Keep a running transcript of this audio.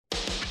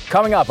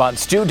Coming up on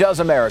Stu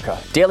Does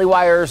America, Daily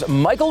Wire's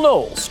Michael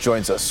Knowles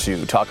joins us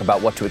to talk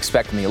about what to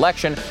expect in the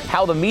election,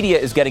 how the media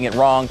is getting it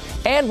wrong,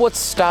 and what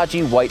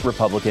stodgy white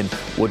Republican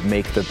would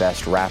make the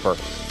best rapper.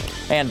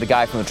 And the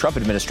guy from the Trump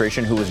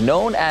administration who is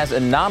known as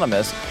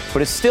anonymous,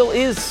 but still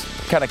is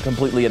kind of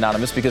completely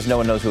anonymous because no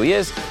one knows who he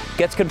is,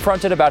 gets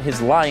confronted about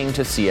his lying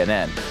to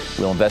CNN.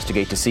 We'll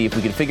investigate to see if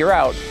we can figure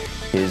out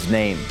his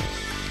name.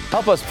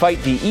 Help us fight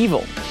the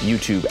evil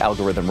YouTube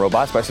algorithm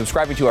robots by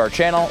subscribing to our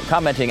channel,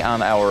 commenting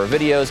on our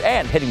videos,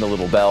 and hitting the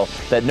little bell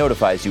that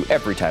notifies you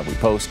every time we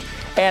post.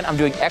 And I'm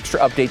doing extra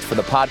updates for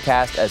the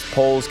podcast as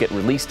polls get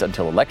released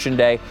until Election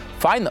Day.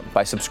 Find them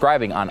by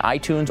subscribing on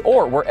iTunes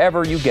or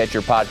wherever you get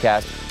your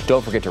podcast.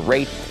 Don't forget to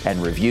rate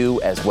and review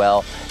as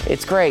well.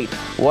 It's great.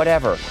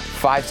 Whatever.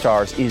 5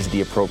 stars is the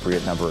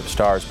appropriate number of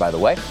stars, by the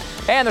way.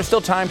 And there's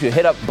still time to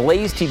hit up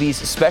Blaze TV's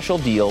special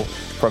deal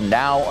from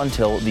now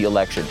until the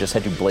election. Just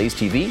head to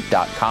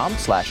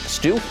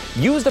blazetv.com/Stu.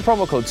 Use the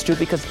promo code Stu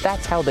because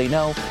that's how they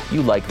know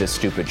you like this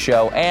stupid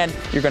show. And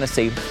you're going to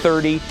save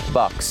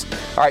 $30.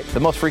 All right, the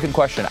most frequent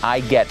question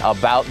I get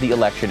about the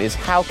election is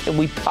how can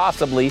we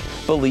possibly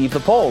believe the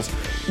polls?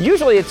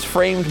 Usually it's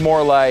framed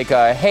more like,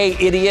 hey,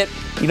 idiot,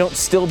 you don't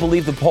still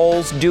believe the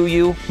polls, do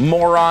you,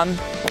 moron?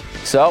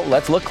 So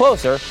let's look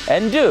closer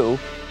and do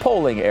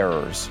polling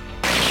errors.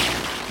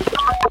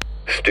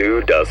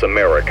 Stu Does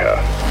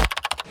America.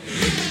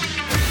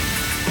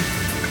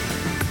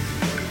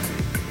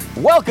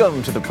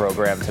 Welcome to the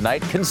program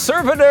tonight.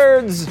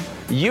 Conservanerds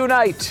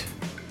unite.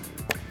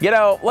 You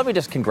know, let me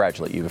just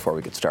congratulate you before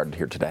we get started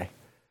here today.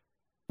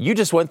 You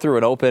just went through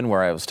an open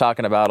where I was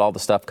talking about all the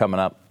stuff coming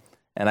up,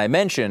 and I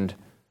mentioned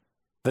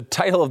the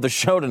title of the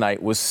show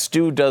tonight was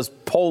Stu Does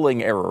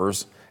Polling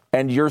Errors,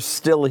 and you're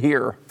still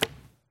here.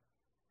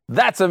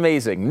 That's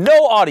amazing.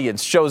 No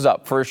audience shows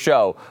up for a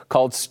show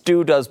called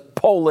Stu Does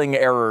Polling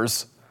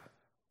Errors.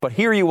 But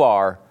here you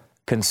are,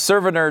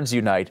 Conservanerds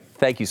Unite.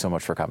 Thank you so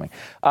much for coming.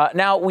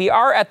 Now, we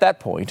are at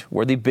that point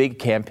where the big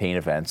campaign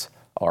events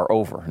are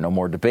over. No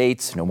more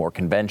debates, no more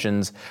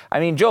conventions. I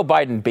mean, Joe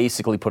Biden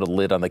basically put a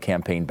lid on the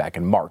campaign back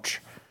in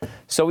March.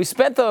 So we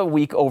spent the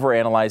week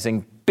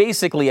overanalyzing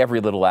basically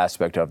every little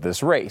aspect of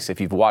this race.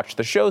 If you've watched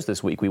the shows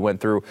this week, we went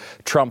through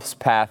Trump's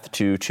path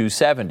to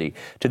 270,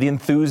 to the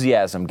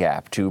enthusiasm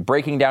gap, to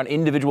breaking down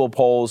individual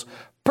polls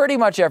pretty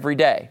much every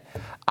day.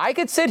 I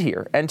could sit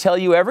here and tell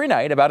you every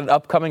night about an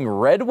upcoming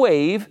red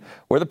wave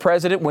where the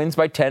president wins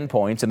by 10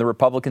 points and the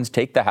Republicans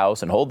take the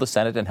House and hold the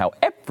Senate and how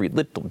every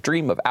little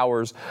dream of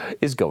ours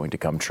is going to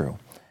come true.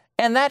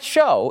 And that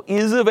show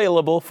is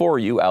available for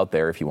you out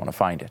there if you want to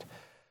find it.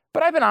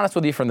 But I've been honest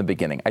with you from the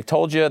beginning. I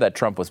told you that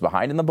Trump was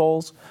behind in the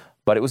polls,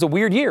 but it was a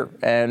weird year,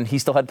 and he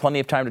still had plenty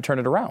of time to turn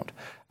it around.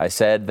 I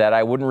said that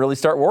I wouldn't really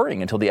start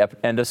worrying until the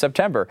end of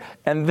September.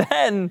 And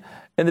then,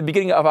 in the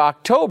beginning of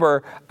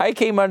October, I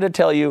came on to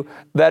tell you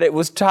that it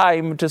was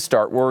time to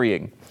start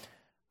worrying.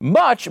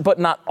 Much, but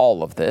not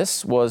all of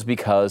this, was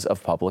because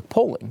of public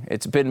polling.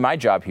 It's been my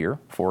job here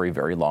for a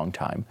very long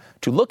time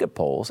to look at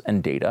polls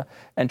and data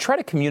and try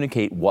to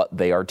communicate what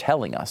they are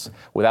telling us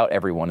without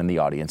everyone in the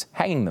audience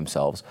hanging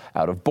themselves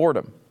out of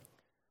boredom.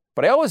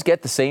 But I always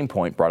get the same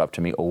point brought up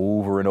to me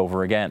over and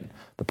over again.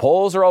 The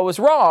polls are always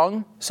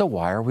wrong, so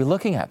why are we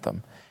looking at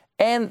them?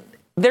 And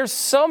there's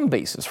some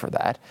basis for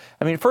that.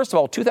 I mean, first of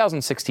all,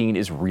 2016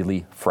 is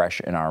really fresh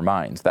in our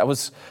minds. That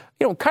was,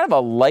 kind of a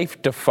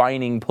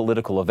life-defining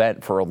political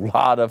event for a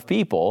lot of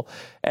people.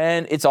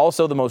 And it's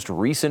also the most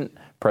recent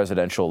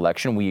presidential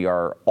election. We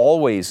are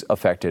always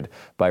affected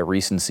by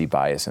recency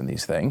bias in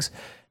these things.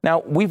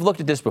 Now, we've looked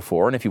at this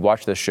before, and if you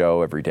watch this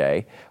show every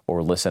day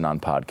or listen on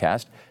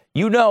podcast,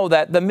 you know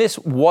that the miss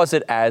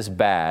wasn't as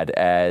bad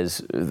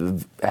as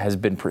has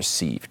been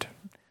perceived.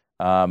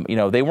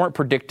 They weren't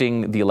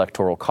predicting the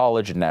Electoral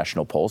College and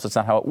national polls. That's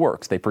not how it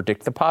works. They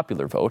predict the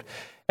popular vote,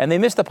 and they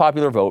missed the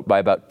popular vote by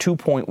about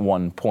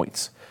 2.1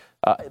 points.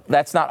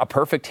 That's not a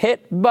perfect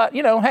hit, but,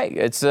 hey,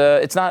 it's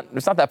not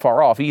that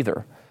far off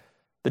either.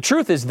 The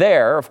truth is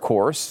there, of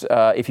course,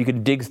 if you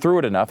can dig through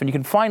it enough, and you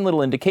can find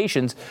little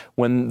indications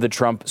when the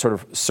Trump sort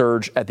of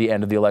surge at the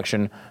end of the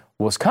election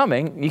was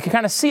coming. You can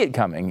kind of see it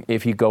coming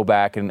if you go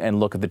back and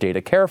look at the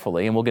data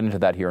carefully, and we'll get into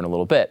that here in a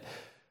little bit.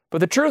 But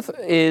the truth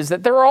is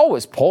that there are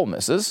always poll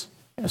misses.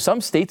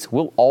 Some states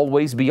will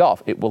always be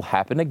off. It will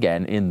happen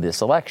again in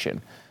this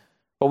election.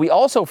 What we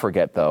also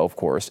forget, though, of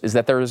course, is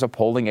that there is a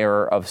polling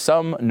error of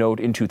some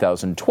note in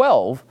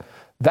 2012.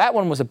 That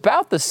one was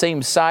about the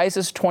same size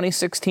as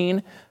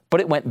 2016, but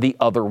it went the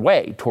other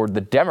way toward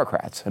the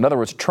Democrats. In other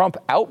words, Trump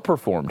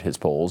outperformed his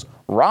polls.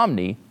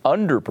 Romney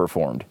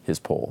underperformed his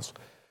polls.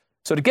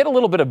 So to get a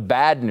little bit of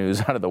bad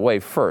news out of the way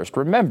first,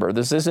 remember,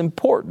 this is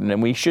important,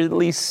 and we should at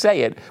least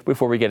say it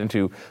before we get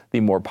into the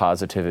more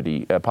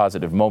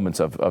positive moments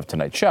of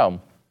tonight's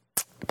show.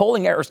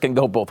 Polling errors can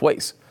go both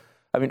ways.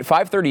 I mean,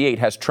 538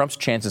 has Trump's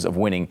chances of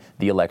winning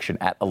the election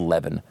at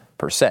 11%.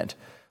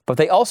 But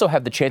they also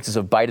have the chances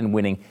of Biden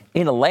winning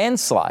in a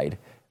landslide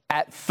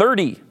at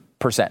 30%.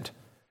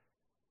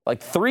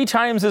 Like 3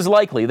 times as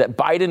likely that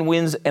Biden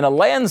wins in a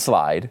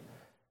landslide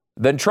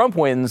than Trump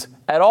wins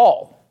at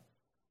all.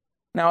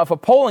 Now, if a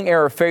polling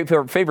error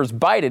favors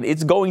Biden,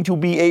 it's going to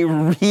be a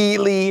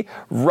really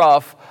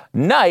rough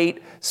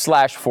night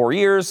 /4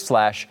 years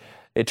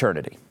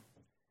 /eternity.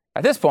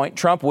 At this point,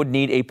 Trump would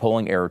need a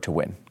polling error to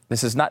win.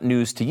 This is not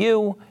news to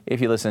you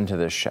if you listen to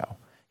this show.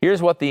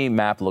 Here's what the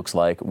map looks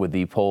like with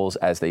the polls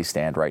as they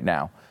stand right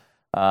now.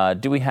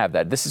 Do we have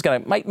that? This is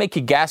might make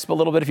you gasp a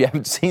little bit if you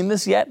haven't seen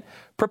this yet.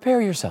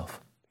 Prepare yourself.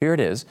 Here it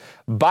is.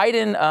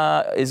 Biden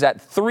is at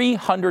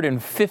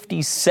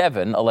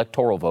 357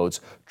 electoral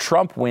votes.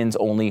 Trump wins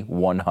only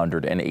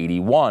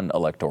 181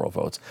 electoral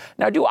votes.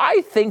 Now, do I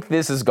think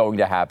this is going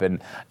to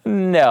happen?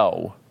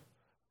 No.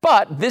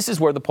 But this is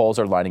where the polls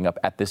are lining up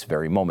at this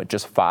very moment,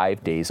 just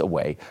 5 days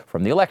away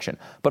from the election.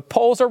 But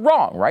polls are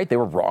wrong, right? They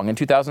were wrong in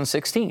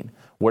 2016.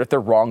 What if they're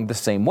wrong the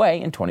same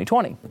way in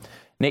 2020?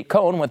 Nate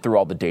Cohn went through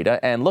all the data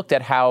and looked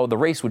at how the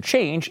race would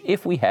change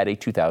if we had a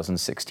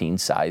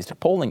 2016-sized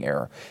polling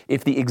error.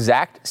 If the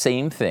exact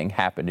same thing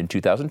happened in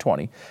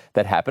 2020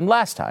 that happened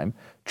last time,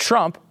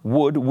 Trump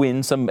would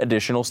win some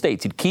additional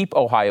states. He'd keep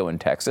Ohio and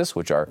Texas,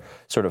 which are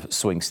sort of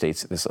swing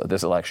states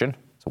this election.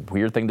 It's a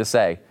weird thing to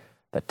say,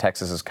 that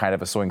Texas is kind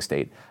of a swing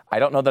state. I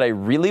don't know that I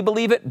really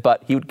believe it,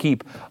 but he would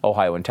keep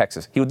Ohio and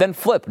Texas. He would then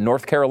flip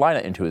North Carolina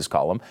into his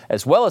column,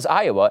 as well as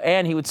Iowa,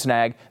 and he would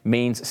snag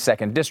Maine's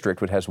 2nd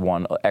district, which has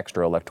 1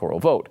 extra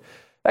electoral vote.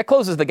 That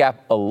closes the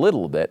gap a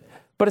little bit,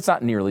 but it's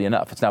not nearly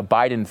enough. It's now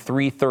Biden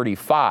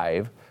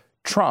 335,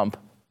 Trump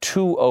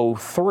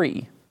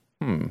 203.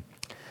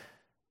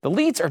 The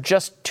leads are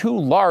just too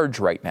large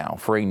right now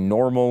for a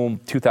normal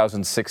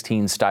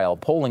 2016-style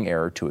polling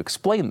error to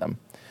explain them.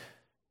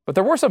 But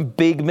there were some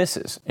big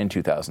misses in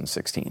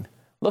 2016.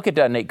 Look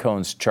at Nate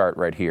Cohn's chart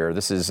right here.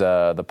 This is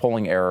the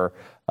polling error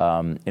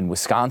in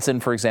Wisconsin,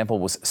 for example,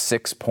 was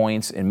 6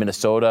 points. In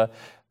Minnesota,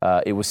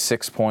 it was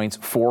 6 points,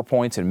 4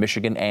 points in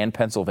Michigan and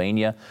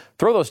Pennsylvania.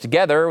 Throw those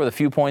together with a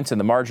few points in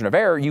the margin of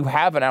error, you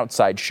have an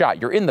outside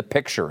shot. You're in the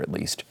picture, at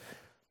least.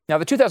 Now,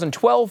 the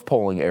 2012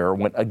 polling error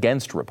went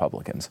against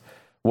Republicans.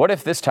 What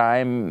if this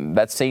time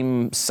that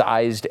same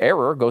sized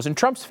error goes in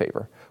Trump's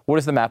favor? What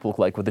does the map look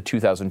like with the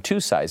 2002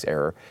 size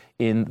error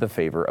in the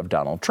favor of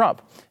Donald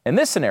Trump? In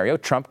this scenario,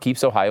 Trump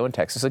keeps Ohio and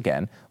Texas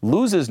again,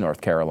 loses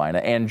North Carolina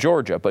and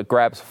Georgia, but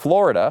grabs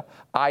Florida,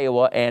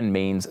 Iowa, and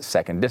Maine's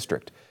 2nd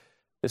district.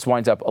 This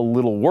winds up a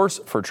little worse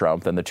for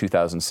Trump than the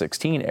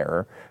 2016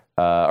 error,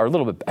 or a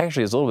little bit,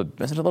 actually, is it a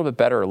little bit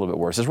better or a little bit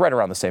worse? It's right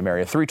around the same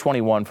area,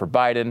 321 for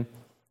Biden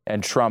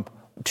and Trump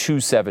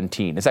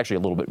 217. It's actually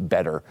a little bit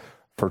better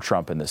for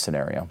Trump in this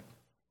scenario.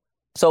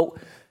 So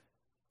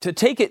to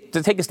take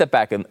a step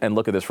back and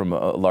look at this from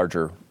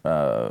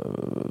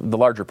the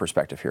larger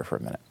perspective here for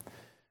a minute,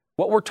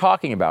 what we're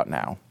talking about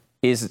now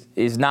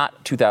is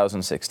not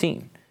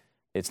 2016.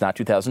 It's not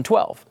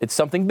 2012. It's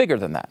something bigger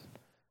than that.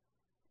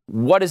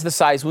 What is the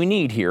size we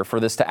need here for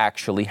this to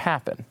actually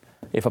happen?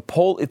 If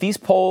these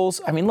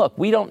polls, I mean, look,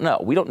 we don't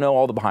know. We don't know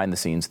all the behind the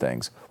scenes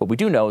things. What we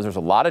do know is there's a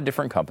lot of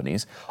different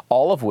companies,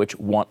 all of which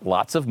want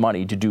lots of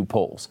money to do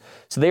polls.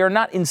 So they are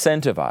not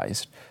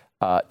incentivized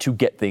to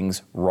get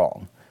things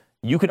wrong.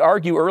 You could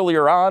argue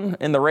earlier on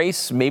in the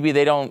race, maybe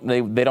they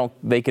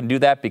can do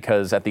that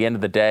because at the end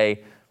of the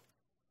day,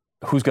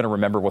 who's going to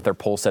remember what their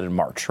poll said in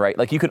March, right?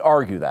 Like you could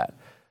argue that.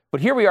 But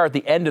here we are at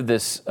the end of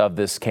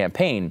this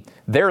campaign.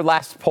 Their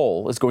last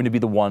poll is going to be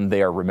the one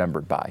they are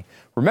remembered by.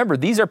 Remember,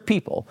 these are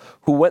people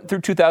who went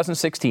through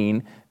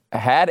 2016,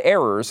 had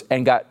errors,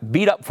 and got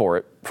beat up for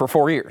it for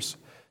 4 years.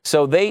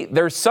 So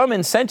there's some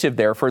incentive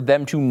there for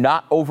them to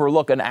not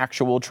overlook an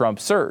actual Trump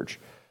surge.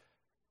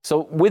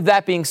 So with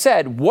that being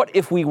said, what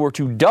if we were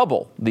to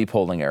double the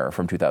polling error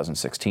from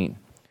 2016?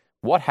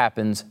 What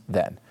happens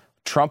then?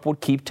 Trump would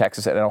keep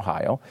Texas and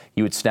Ohio.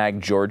 He would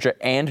snag Georgia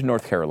and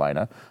North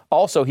Carolina.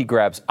 Also, he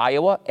grabs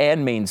Iowa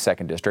and Maine's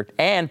 2nd district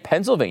and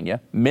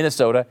Pennsylvania,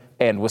 Minnesota,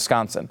 and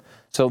Wisconsin.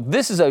 So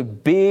this is a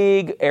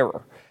big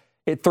error.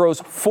 It throws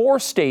 4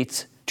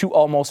 states to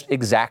almost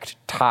exact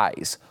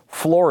ties: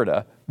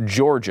 Florida,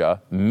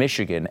 Georgia,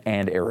 Michigan,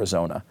 and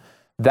Arizona.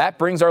 That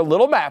brings our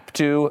little map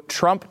to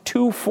Trump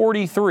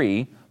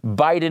 243,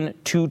 Biden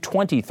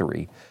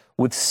 223,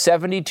 with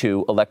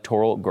 72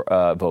 electoral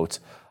votes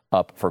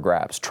up for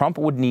grabs. Trump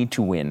would need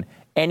to win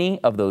any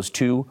of those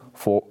two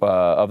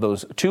of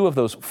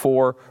those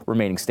 4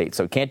 remaining states.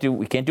 So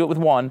we can't do it with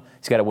one.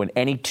 He's got to win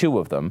any 2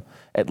 of them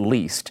at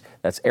least.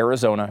 That's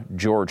Arizona,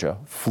 Georgia,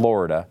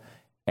 Florida,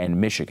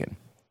 and Michigan.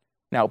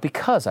 Now,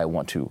 because I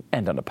want to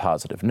end on a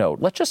positive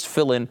note, let's just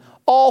fill in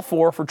all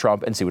 4 for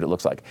Trump and see what it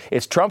looks like.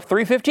 It's Trump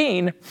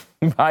 315,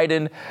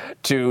 Biden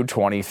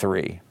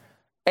 223.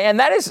 And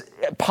that is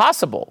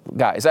possible,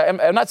 guys.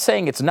 I'm not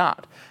saying it's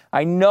not.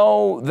 I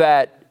know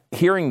that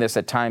hearing this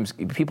at times,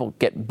 people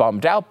get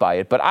bummed out by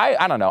it, but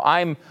I don't know.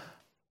 I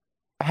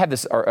have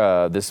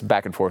this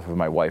back and forth with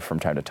my wife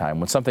from time to time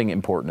when something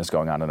important is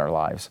going on in our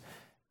lives.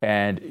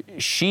 And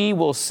she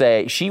will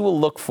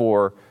look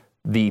for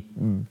the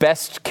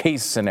best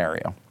case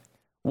scenario.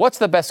 What's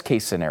the best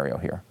case scenario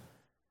here?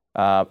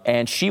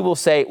 And she will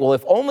say, well,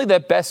 if only the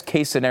best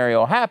case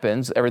scenario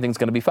happens, everything's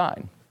going to be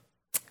fine.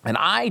 And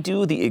I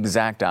do the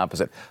exact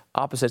opposite.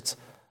 Opposites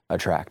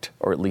attract,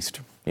 or at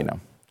least, in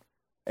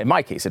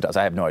my case, it does.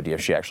 I have no idea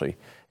if she actually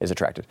is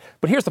attracted.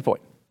 But here's the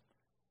point.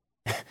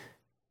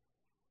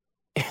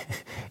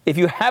 If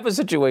you have a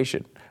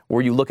situation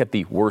where you look at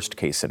the worst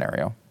case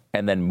scenario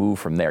and then move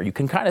from there, you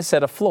can kind of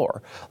set a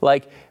floor.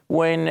 Like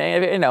when,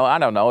 I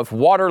don't know, if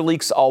water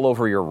leaks all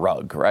over your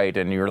rug, right?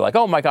 And you're like,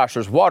 oh my gosh,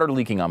 there's water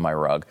leaking on my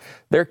rug.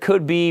 There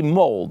could be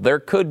mold. There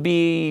could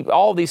be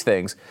all these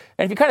things.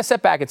 And if you kind of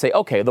step back and say,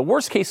 okay, the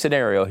worst case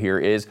scenario here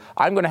is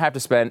I'm going to have to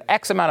spend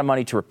X amount of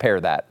money to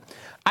repair that.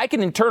 I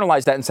can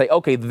internalize that and say,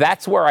 okay,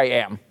 that's where I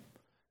am.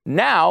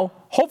 Now,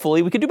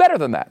 hopefully we could do better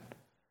than that.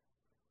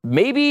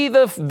 Maybe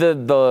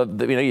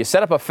you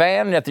set up a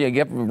fan after you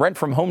get rent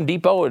from Home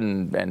Depot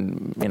and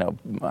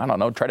I don't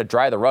know, try to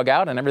dry the rug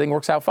out and everything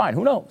works out fine.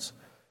 Who knows?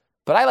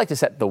 But I like to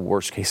set the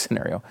worst case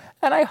scenario.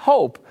 And I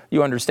hope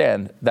you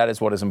understand that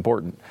is what is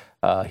important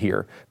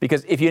here.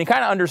 Because if you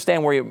kind of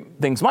understand where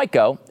things might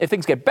go, if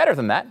things get better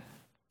than that,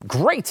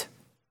 great.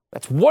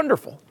 That's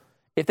wonderful.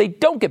 If they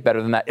don't get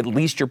better than that, at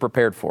least you're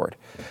prepared for it.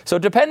 So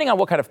depending on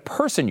what kind of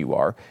person you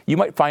are, you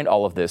might find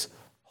all of this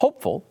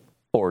hopeful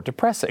or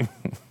depressing.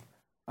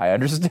 I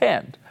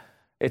understand.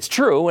 It's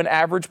true, an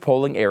average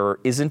polling error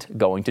isn't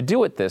going to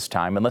do it this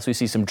time unless we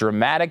see some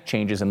dramatic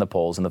changes in the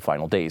polls in the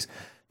final days.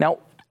 Now,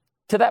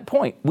 to that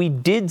point, we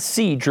did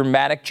see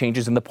dramatic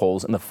changes in the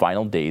polls in the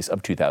final days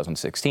of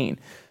 2016.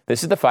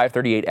 This is the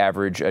 538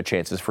 average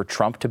chances for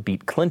Trump to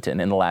beat Clinton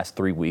in the last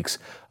 3 weeks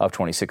of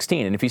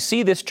 2016. And if you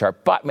see this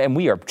chart, and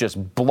we are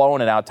just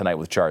blowing it out tonight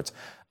with charts.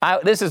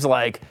 This is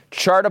like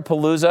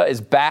Chartapalooza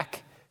is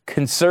back.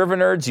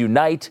 Conservanerds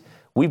unite.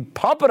 We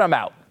pumping them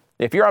out.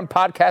 If you're on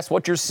podcast,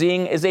 what you're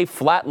seeing is a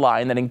flat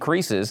line that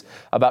increases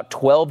about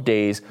 12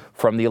 days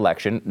from the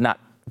election, not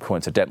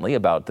coincidentally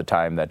about the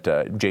time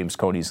that James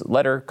Comey's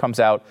letter comes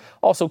out.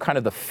 Also kind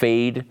of the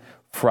fade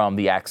from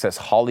the Access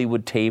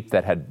Hollywood tape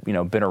that had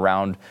been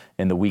around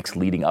in the weeks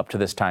leading up to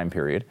this time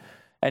period.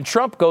 And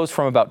Trump goes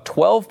from about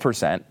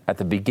 12% at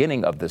the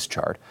beginning of this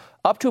chart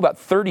up to about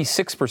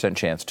 36%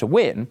 chance to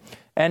win,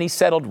 and he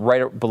settled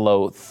right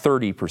below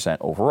 30%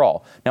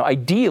 overall. Now,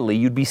 ideally,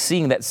 you'd be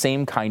seeing that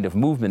same kind of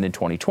movement in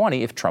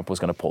 2020 if Trump was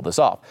going to pull this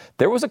off.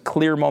 There was a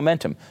clear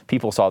momentum.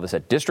 People saw this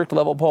at district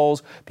level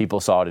polls. People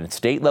saw it in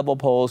state level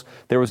polls.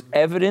 There was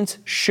evidence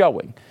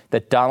showing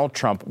that Donald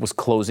Trump was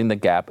closing the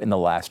gap in the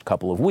last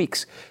couple of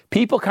weeks.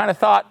 People kind of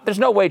thought, there's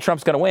no way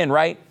Trump's going to win,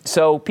 right?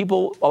 So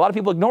a lot of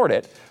people ignored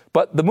it.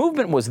 But the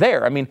movement was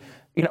there. I mean,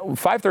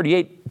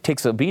 538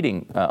 takes a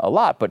beating a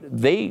lot, but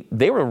they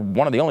were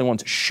one of the only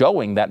ones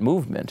showing that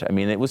movement. I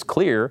mean, it was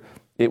clear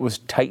it was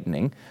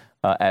tightening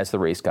as the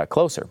race got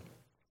closer.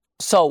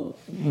 So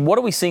what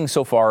are we seeing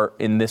so far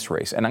in this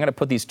race? And I'm going to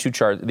put these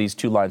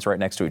two lines right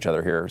next to each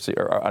other here,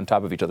 or on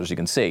top of each other, so you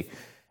can see.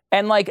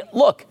 And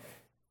look,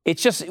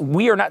 it's just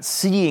we are not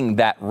seeing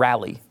that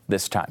rally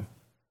this time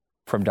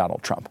from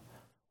Donald Trump.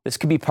 This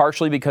could be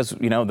partially because,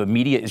 the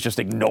media is just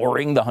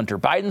ignoring the Hunter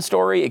Biden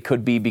story. It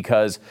could be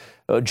because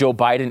Joe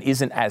Biden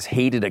isn't as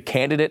hated a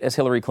candidate as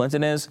Hillary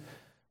Clinton is.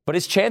 But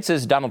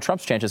Donald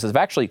Trump's chances, have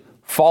actually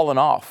fallen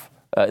off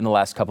in the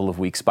last couple of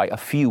weeks by a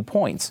few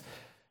points.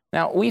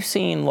 Now, we've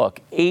seen,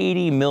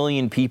 80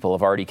 million people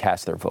have already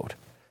cast their vote.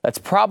 That's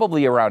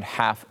probably around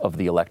half of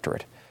the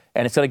electorate.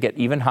 And it's going to get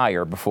even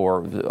higher before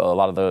a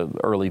lot of the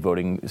early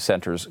voting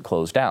centers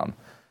close down.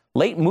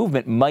 Late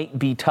movement might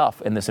be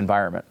tough in this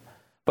environment.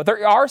 But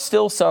there are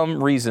still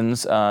some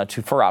reasons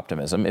for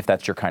optimism, if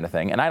that's your kind of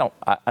thing. And I don't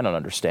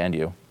understand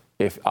you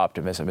if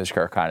optimism is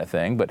your kind of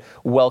thing, but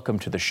welcome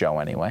to the show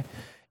anyway.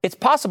 It's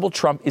possible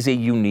Trump is a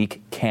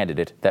unique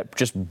candidate that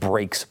just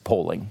breaks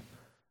polling.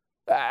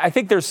 I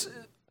think there's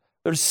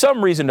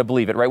some reason to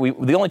believe it, right?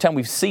 The only time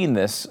we've seen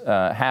this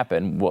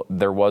happen,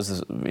 there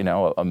was,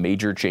 a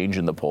major change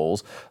in the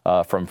polls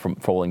from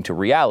polling to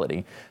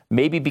reality.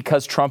 Maybe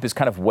because Trump is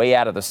kind of way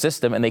out of the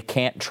system and they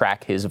can't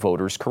track his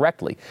voters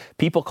correctly.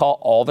 People call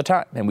all the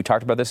time, and we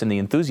talked about this in the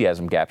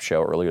Enthusiasm Gap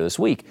show earlier this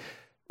week.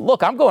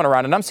 Look, I'm going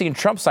around and I'm seeing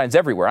Trump signs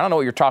everywhere. I don't know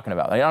what you're talking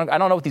about. I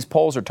don't know what these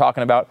polls are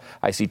talking about.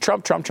 I see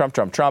Trump, Trump, Trump,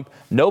 Trump, Trump,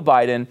 no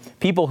Biden.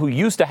 People who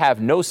used to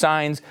have no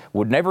signs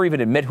would never even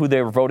admit who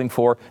they were voting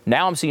for.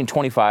 Now I'm seeing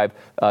 25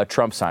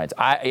 Trump signs.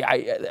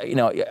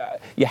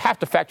 You have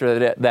to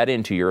factor that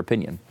into your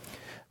opinion.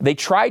 They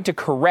tried to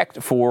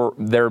correct for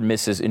their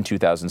misses in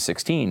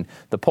 2016,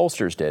 the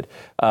pollsters did.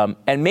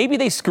 And maybe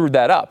they screwed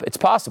that up. It's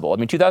possible. I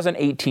mean,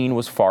 2018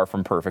 was far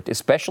from perfect,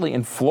 especially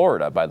in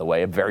Florida, by the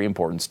way, a very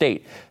important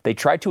state. They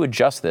tried to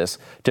adjust this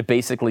to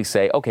basically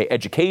say, okay,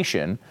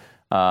 education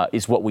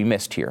is what we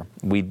missed here.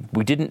 We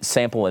didn't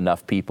sample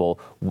enough people,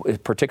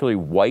 particularly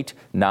white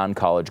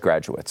non-college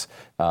graduates.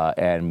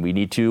 And we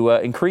need to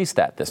increase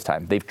that this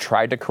time. They've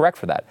tried to correct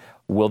for that.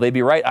 Will they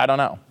be right? I don't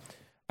know.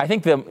 I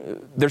think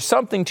there's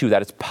something to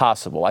that. It's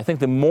possible. I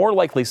think the more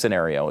likely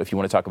scenario, if you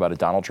want to talk about a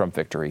Donald Trump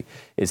victory,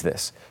 is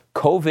this.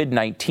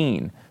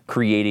 COVID-19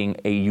 creating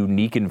a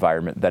unique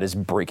environment that is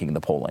breaking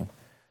the polling.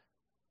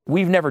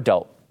 We've never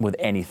dealt with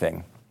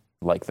anything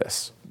like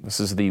this. This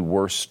is the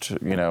worst,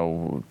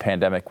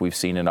 pandemic we've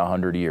seen in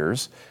 100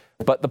 years.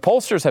 But the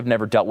pollsters have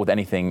never dealt with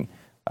anything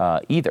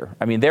either.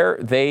 I mean,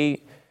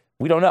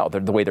 we don't know.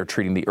 The way they're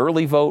treating the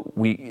early vote,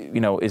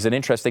 is an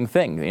interesting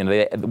thing.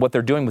 What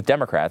they're doing with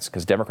Democrats,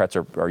 because Democrats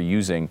are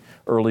using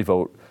early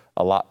vote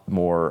a lot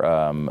more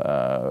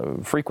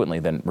frequently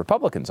than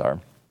Republicans are,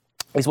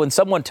 is when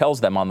someone tells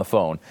them on the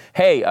phone,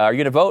 hey, are you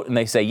going to vote? And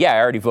they say, yeah, I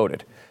already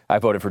voted. I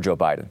voted for Joe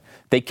Biden.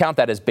 They count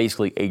that as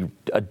basically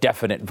a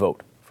definite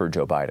vote for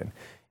Joe Biden.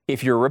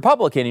 If you're a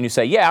Republican and you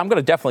say, yeah, I'm going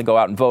to definitely go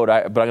out and vote,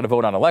 but I'm going to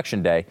vote on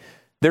Election Day,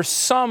 there's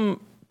some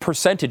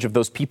percentage of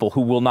those people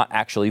who will not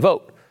actually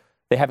vote.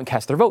 They haven't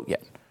cast their vote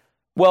yet.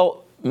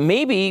 Well,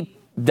 maybe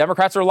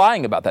Democrats are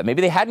lying about that.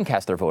 Maybe they hadn't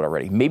cast their vote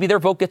already. Maybe their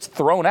vote gets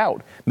thrown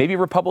out. Maybe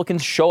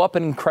Republicans show up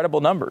in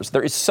incredible numbers.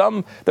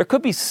 There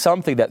could be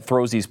something that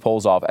throws these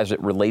polls off as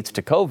it relates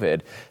to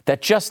COVID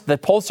that just the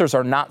pollsters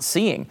are not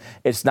seeing.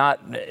 It's not,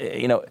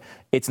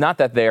 it's not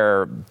that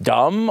they're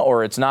dumb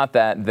or it's not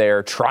that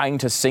they're trying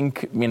to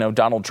sink,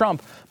 Donald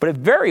Trump, but it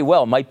very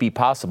well might be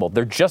possible.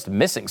 They're just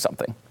missing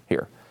something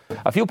here.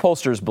 A few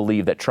pollsters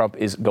believe that Trump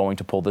is going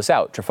to pull this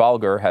out.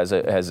 Trafalgar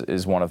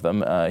is one of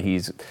them.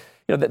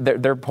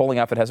 They're polling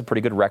outfit has a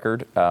pretty good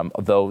record,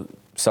 though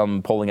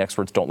some polling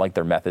experts don't like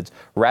their methods.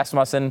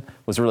 Rasmussen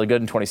was really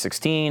good in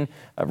 2016,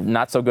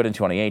 not so good in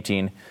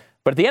 2018.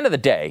 But at the end of the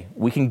day,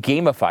 we can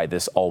gamify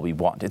this all we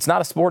want. It's not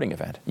a sporting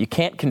event. You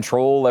can't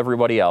control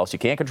everybody else. You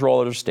can't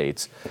control other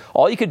states.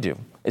 All you could do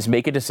is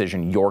make a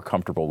decision you're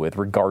comfortable with,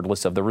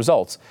 regardless of the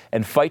results,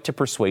 and fight to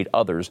persuade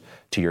others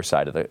to your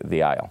side of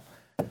the aisle.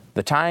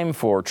 The time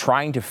for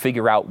trying to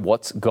figure out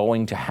what's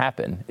going to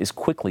happen is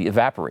quickly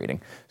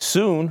evaporating.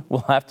 Soon,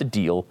 we'll have to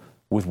deal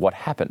with what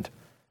happened.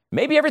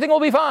 Maybe everything will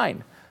be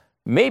fine.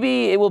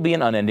 Maybe it will be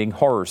an unending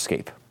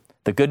horrorscape.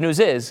 The good news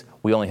is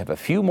we only have a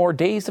few more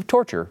days of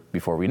torture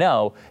before we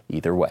know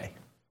either way.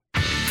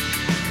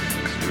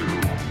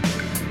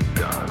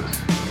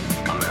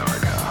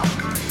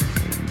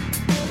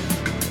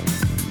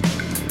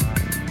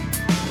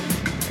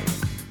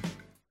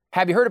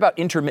 Have you heard about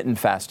intermittent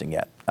fasting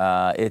yet?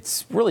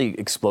 It's really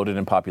exploded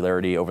in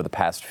popularity over the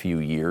past few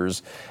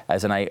years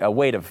as a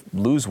way to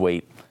lose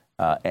weight,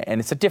 and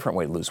it's a different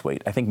way to lose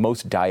weight. I think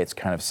most diets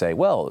kind of say,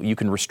 well, you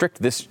can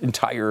restrict this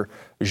entire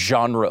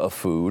genre of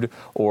food,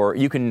 or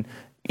you can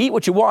eat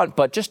what you want,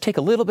 but just take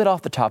a little bit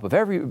off the top of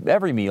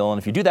every meal, and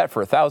if you do that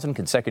for 1,000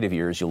 consecutive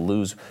years, you'll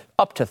lose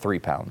up to 3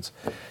 pounds.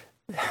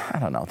 I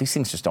don't know. These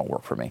things just don't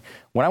work for me.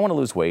 When I want to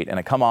lose weight and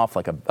I come off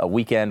like a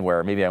weekend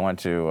where maybe I went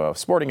to a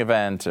sporting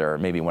event or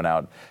maybe went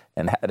out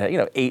and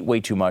ate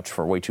way too much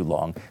for way too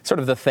long.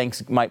 Sort of I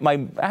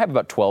have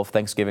about 12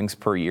 Thanksgivings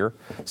per year.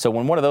 So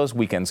when one of those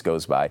weekends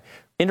goes by,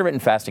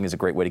 intermittent fasting is a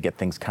great way to get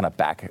things kind of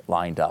back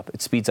lined up.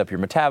 It speeds up your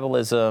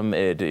metabolism.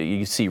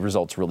 You see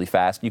results really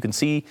fast. You can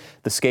see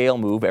the scale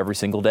move every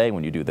single day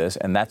when you do this,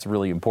 and that's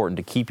really important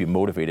to keep you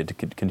motivated to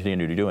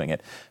continue doing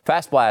it.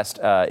 Fast Blast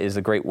is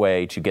a great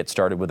way to get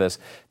started with this.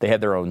 They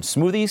have their own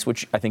smoothies,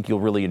 which I think you'll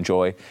really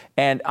enjoy.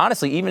 And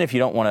honestly, even if you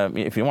don't want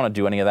to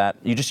do any of that,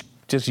 you just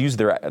use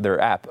their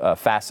app,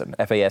 Fasten,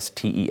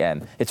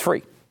 Fasten. It's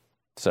free.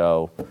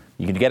 So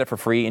you can get it for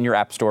free in your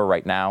app store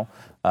right now.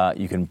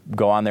 You can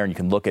go on there and you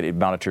can look at it. It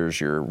monitors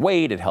your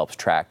weight. It helps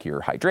track your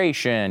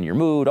hydration, your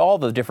mood, all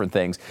the different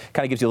things.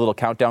 Kind of gives you a little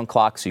countdown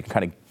clock so you can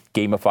kind of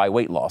gamify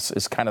weight loss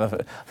is kind of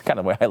the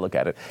way I look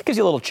at it. It gives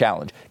you a little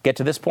challenge. Get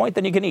to this point,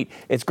 then you can eat.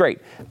 It's great.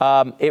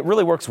 It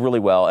really works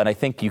really well, and I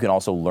think you can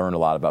also learn a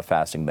lot about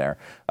fasting there.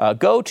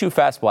 Go to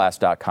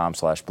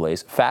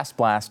fastblast.com/blaze,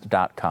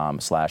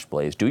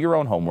 fastblast.com/blaze. Do your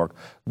own homework.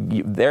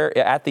 There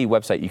at the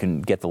website, you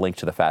can get the link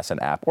to the Fasten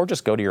app, or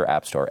just go to your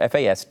app store,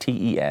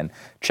 Fasten.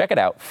 Check it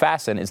out.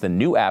 Fasten is the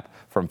new app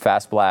from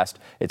Fast Blast.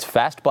 It's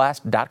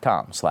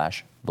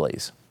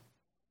fastblast.com/blaze.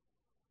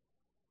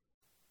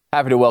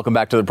 Happy to welcome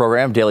back to the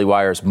program Daily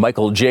Wire's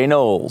Michael J.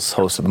 Knowles,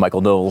 host of The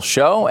Michael Knowles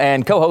Show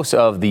and co-host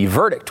of The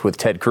Verdict with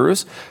Ted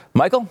Cruz.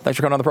 Michael, thanks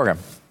for coming on the program.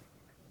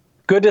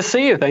 Good to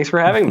see you. Thanks for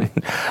having me.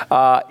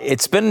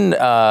 It's been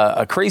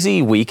a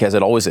crazy week, as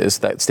it always is.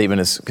 That statement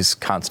is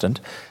constant.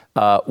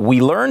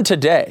 We learned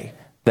today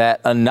that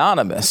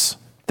Anonymous,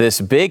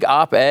 this big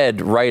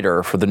op-ed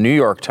writer for the New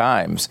York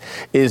Times,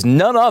 is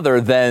none other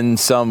than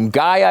some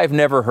guy I've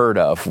never heard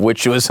of,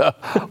 which was an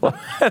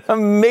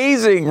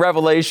amazing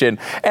revelation.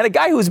 And a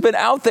guy who's been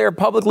out there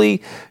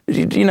publicly,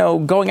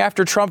 going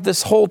after Trump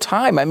this whole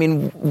time. I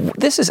mean,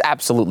 this is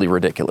absolutely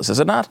ridiculous,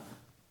 is it not?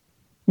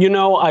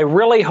 I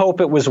really hope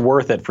it was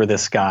worth it for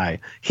this guy.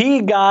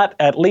 He got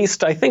at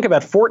least, I think,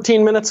 about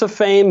 14 minutes of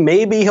fame.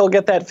 Maybe he'll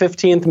get that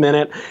 15th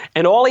minute.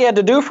 And all he had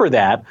to do for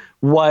that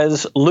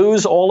was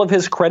lose all of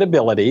his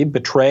credibility,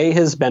 betray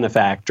his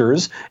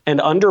benefactors, and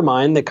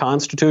undermine the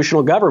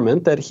constitutional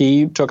government that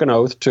he took an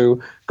oath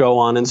to go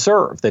on and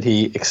serve, that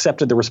he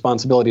accepted the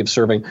responsibility of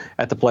serving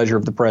at the pleasure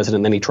of the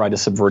president, then he tried to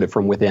subvert it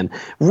from within.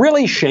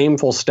 Really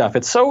shameful stuff.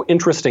 It's so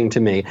interesting to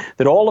me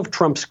that all of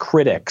Trump's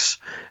critics,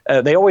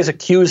 they always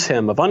accuse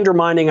him of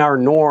undermining our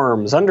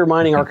norms,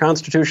 undermining our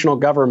constitutional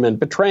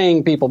government,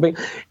 betraying people,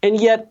 and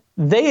yet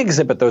they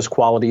exhibit those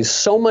qualities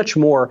so much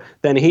more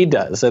than he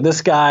does.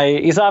 This guy,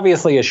 he's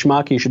obviously a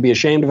schmuck. He should be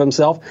ashamed of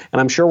himself. And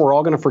I'm sure we're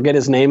all going to forget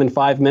his name in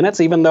 5 minutes,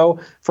 even though,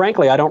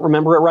 frankly, I don't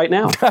remember it right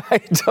now. I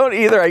don't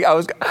either.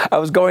 I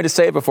was going to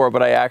say it before,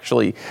 but I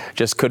actually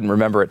just couldn't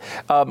remember it.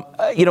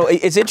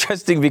 It's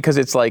interesting because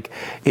it's like,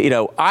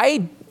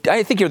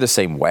 I think you're the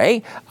same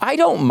way. I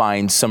don't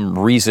mind some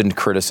reasoned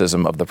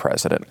criticism of the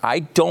president.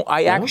 I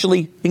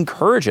actually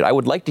encourage it. I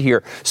would like to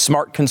hear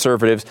smart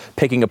conservatives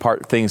picking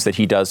apart things that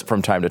he does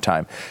from time to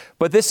time.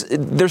 But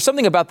there's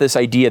something about this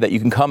idea that you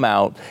can come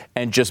out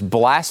and just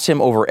blast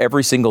him over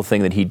every single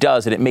thing that he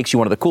does, and it makes you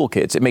one of the cool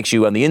kids. It makes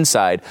you on the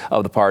inside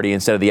of the party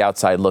instead of the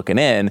outside looking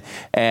in.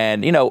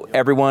 And,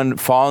 everyone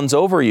fawns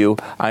over you,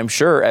 I'm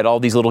sure, at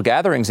all these little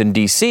gatherings in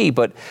D.C.,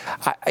 but,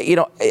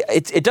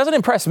 it doesn't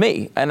impress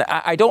me. And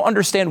I don't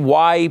understand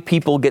why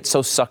people get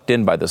so sucked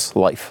in by this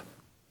life.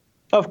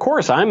 Of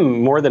course,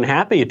 I'm more than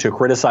happy to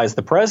criticize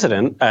the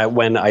president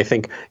when I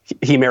think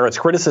he merits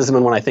criticism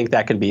and when I think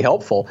that can be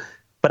helpful.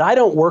 But I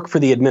don't work for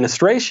the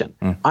administration.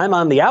 I'm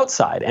on the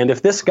outside. And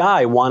if this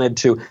guy wanted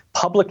to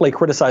publicly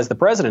criticize the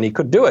president, he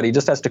could do it. He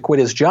just has to quit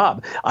his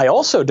job. I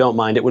also don't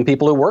mind it when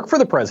people who work for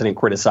the president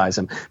criticize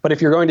him. But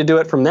if you're going to do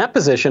it from that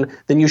position,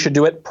 then you should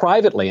do it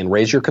privately and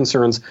raise your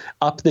concerns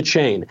up the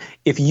chain.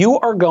 If you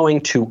are going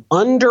to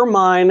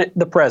undermine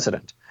the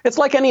president, it's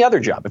like any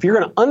other job. If you're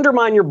going to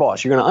undermine your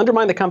boss, you're going to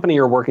undermine the company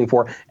you're working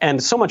for,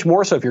 and so much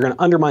more so if you're going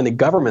to undermine the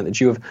government that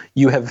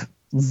you have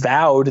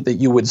vowed that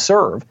you would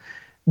serve,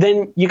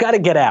 then you got to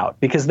get out,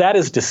 because that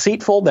is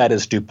deceitful, that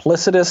is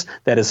duplicitous,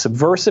 that is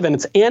subversive, and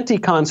it's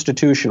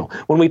anti-constitutional.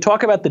 When we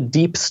talk about the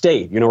deep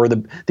state, or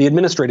the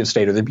administrative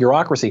state or the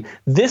bureaucracy,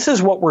 this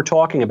is what we're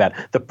talking about,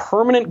 the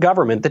permanent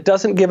government that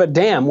doesn't give a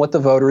damn what the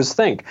voters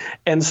think.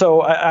 And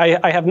so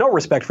I have no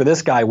respect for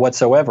this guy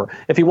whatsoever.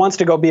 If he wants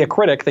to go be a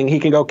critic, then he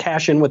can go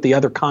cash in with the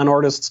other con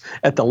artists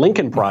at the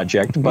Lincoln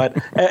Project. But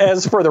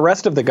as for the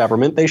rest of the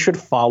government, they should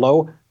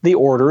follow the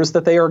orders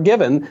that they are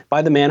given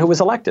by the man who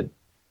was elected.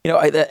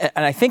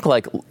 I think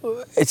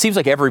it seems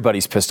like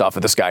everybody's pissed off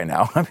at this guy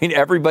now. I mean,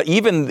 everybody,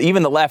 even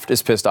the left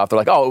is pissed off. They're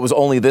like, oh, it was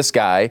only this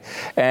guy,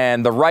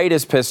 and the right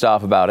is pissed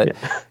off about it.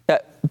 Yeah.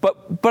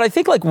 But I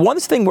think one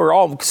thing we're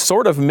all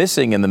sort of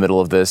missing in the middle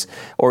of this,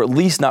 or at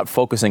least not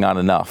focusing on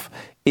enough,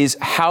 is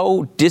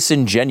how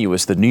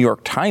disingenuous the New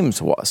York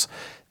Times was.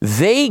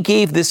 They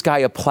gave this guy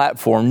a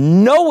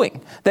platform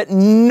knowing that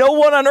no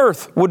one on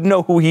earth would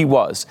know who he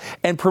was,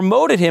 and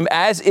promoted him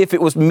as if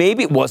it was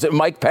was it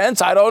Mike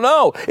Pence? I don't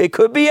know. It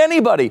could be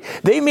anybody.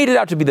 They made it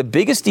out to be the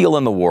biggest deal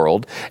in the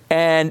world,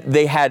 and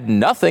they had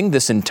nothing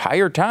this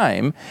entire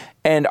time.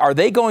 And are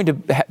they going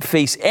to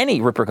face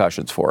any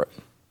repercussions for it?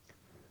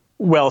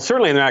 Well,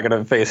 certainly they're not going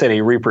to face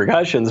any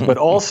repercussions, but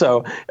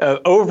also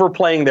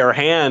overplaying their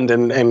hand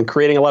and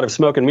creating a lot of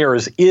smoke and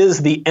mirrors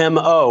is the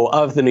MO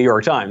of the New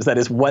York Times. That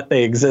is what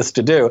they exist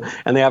to do,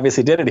 and they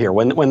obviously did it here.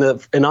 When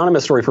the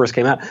anonymous story first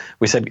came out,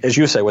 we said, as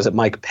you say, was it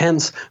Mike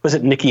Pence? Was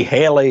it Nikki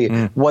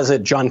Haley? Was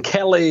it John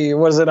Kelly?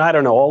 Was it, I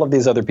don't know, all of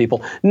these other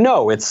people?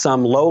 No, it's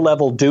some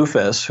low-level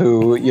doofus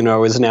who,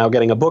 is now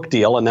getting a book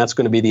deal, and that's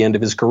going to be the end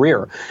of his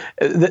career.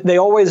 They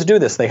always do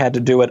this. They had to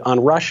do it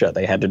on Russia.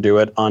 They had to do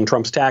it on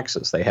Trump's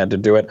taxes. They had to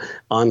do it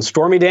on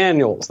Stormy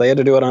Daniels. They had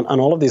to do it on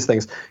all of these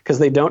things because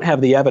they don't have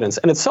the evidence.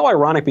 And it's so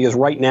ironic because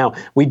right now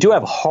we do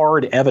have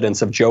hard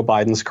evidence of Joe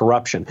Biden's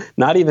corruption,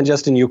 not even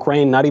just in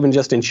Ukraine, not even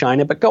just in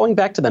China, but going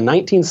back to the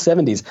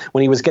 1970s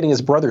when he was getting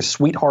his brother's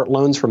sweetheart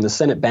loans from the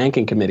Senate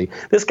Banking Committee.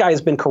 This guy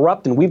has been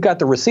corrupt, and we've got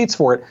the receipts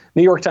for it.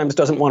 New York Times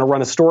doesn't want to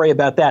run a story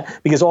about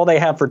that because all they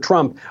have for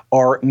Trump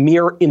are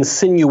mere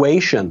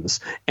insinuations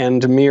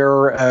and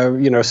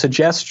mere,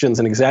 suggestions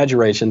and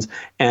exaggerations.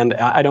 And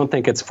I don't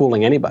think it's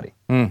fooling anybody.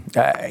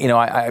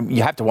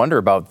 You have to wonder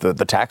about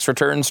the tax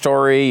return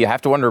story. You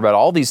have to wonder about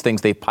all these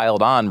things they've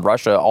piled on.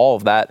 Russia, all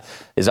of that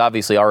is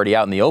obviously already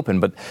out in the open.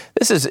 But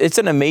it's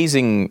an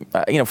amazing,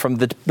 from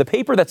the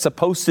paper that's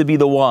supposed to be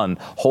the one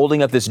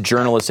holding up this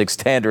journalistic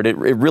standard, it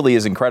really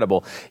is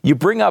incredible. You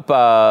bring up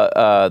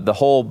the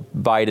whole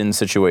Biden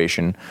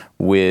situation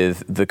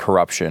with the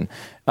corruption.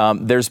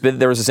 There was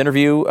this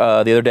interview the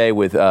other day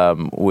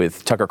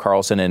with Tucker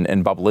Carlson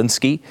and Bob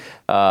Linsky,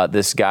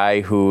 this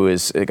guy who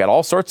has got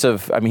all sorts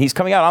of. He's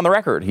coming out on the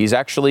record. He's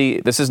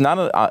actually, this is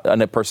not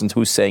a person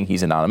who's saying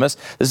he's anonymous.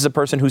 This is a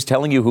person who's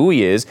telling you who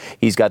he is.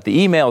 He's got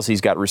the emails,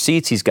 he's got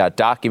receipts, he's got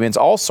documents,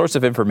 all sorts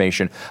of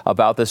information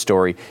about this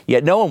story.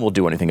 Yet no one will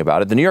do anything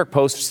about it. The New York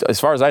Post, as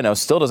far as I know,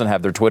 still doesn't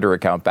have their Twitter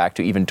account back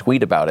to even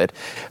tweet about it.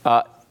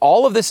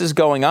 All of this is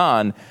going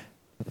on.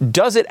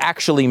 Does it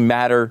actually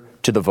matter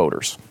to the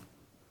voters?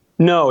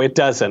 No, it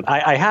doesn't.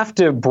 I have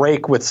to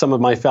break with some of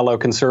my fellow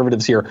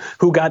conservatives here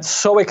who got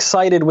so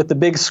excited with the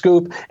big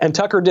scoop, and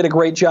Tucker did a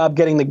great job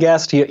getting the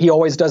guest. He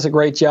always does a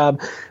great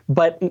job,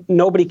 but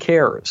nobody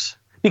cares.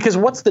 Because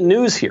what's the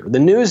news here? The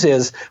news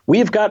is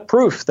we've got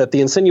proof that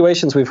the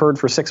insinuations we've heard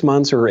for 6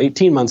 months or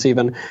 18 months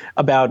even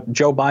about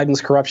Joe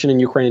Biden's corruption in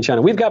Ukraine and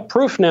China, we've got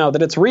proof now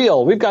that it's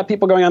real. We've got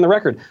people going on the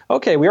record.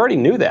 Okay, we already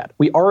knew that.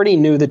 We already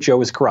knew that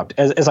Joe is corrupt.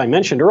 As I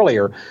mentioned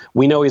earlier,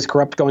 we know he's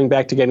corrupt going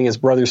back to getting his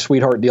brother's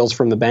sweetheart deals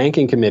from the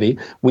banking committee.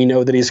 We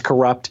know that he's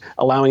corrupt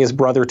allowing his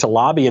brother to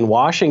lobby in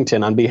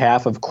Washington on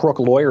behalf of crook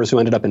lawyers who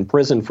ended up in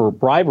prison for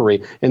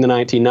bribery in the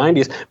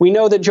 1990s. We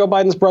know that Joe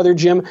Biden's brother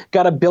Jim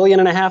got $1.5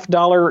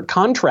 billion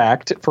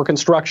contract for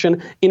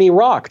construction in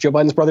Iraq. Joe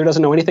Biden's brother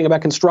doesn't know anything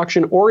about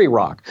construction or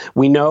Iraq.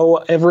 We know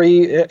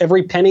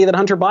every penny that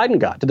Hunter Biden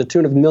got, to the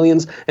tune of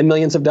millions and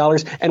millions of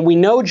dollars. And we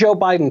know Joe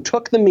Biden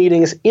took the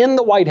meetings in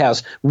the White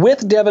House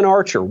with Devon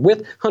Archer,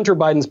 with Hunter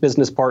Biden's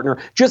business partner,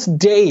 just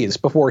days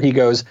before he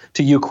goes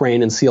to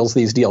Ukraine and seals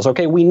these deals.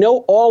 Okay, we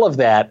know all of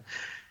that.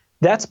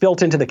 That's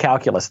built into the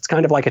calculus. It's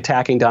kind of like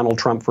attacking Donald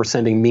Trump for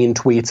sending mean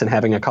tweets and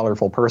having a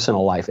colorful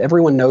personal life.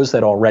 Everyone knows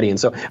that already. And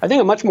so I think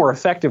a much more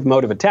effective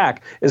mode of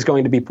attack is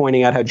going to be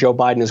pointing out how Joe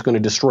Biden is going to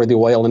destroy the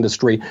oil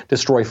industry,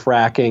 destroy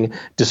fracking,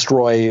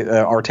 destroy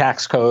our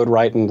tax code,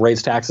 right, and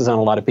raise taxes on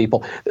a lot of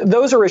people.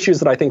 Those are issues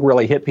that I think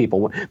really hit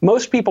people.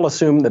 Most people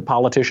assume that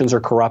politicians are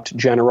corrupt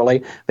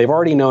generally. They've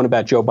already known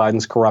about Joe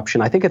Biden's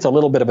corruption. I think it's a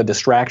little bit of a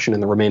distraction in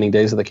the remaining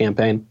days of the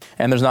campaign.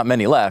 And there's not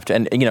many left.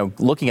 And, you know,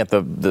 looking at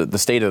the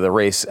state of the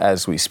race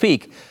as we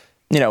speak,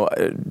 you know,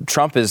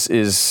 Trump has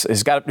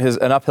got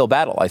an uphill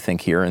battle, I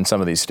think, here in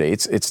some of these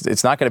states.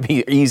 It's not going to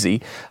be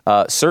easy,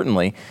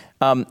 certainly.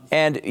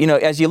 And, you know,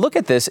 as you look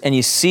at this and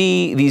you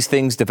see these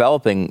things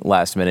developing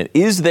last minute,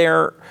 is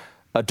there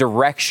a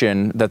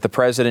direction that the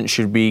president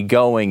should be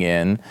going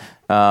in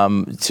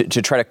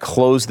to try to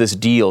close this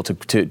deal?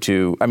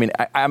 I mean,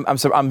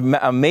 I'm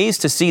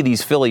amazed to see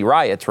these Philly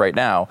riots right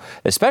now,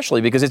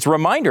 especially because it's a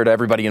reminder to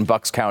everybody in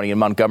Bucks County and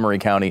Montgomery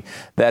County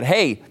that,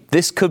 hey,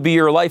 this could be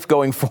your life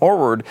going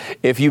forward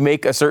if you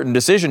make a certain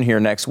decision here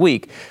next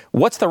week.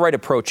 What's the right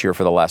approach here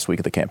for the last week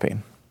of the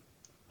campaign?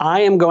 I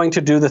am going to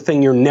do the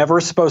thing you're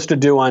never supposed to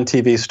do on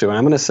TV, Stu. And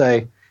I'm going to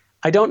say,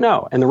 I don't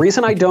know. And the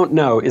reason I don't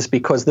know is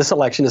because this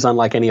election is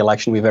unlike any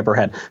election we've ever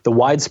had. The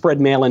widespread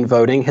mail-in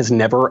voting has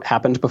never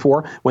happened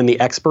before. When the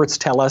experts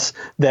tell us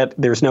that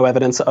there's no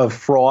evidence of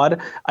fraud,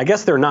 I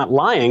guess they're not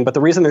lying, but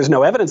the reason there's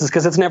no evidence is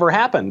because it's never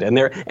happened.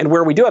 And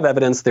where we do have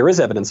evidence, there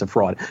is evidence of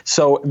fraud.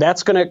 So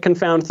that's going to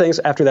confound things.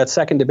 After that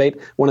second debate,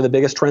 one of the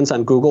biggest trends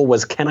on Google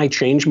was, can I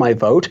change my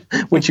vote?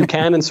 Which you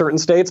can in certain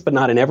states, but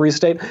not in every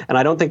state. And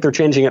I don't think they're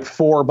changing it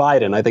for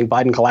Biden. I think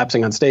Biden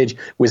collapsing on stage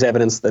was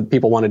evidence that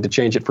people wanted to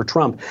change it for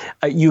Trump.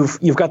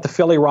 You've got the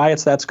Philly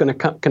riots. That's going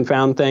to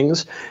confound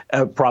things,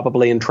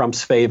 probably in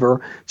Trump's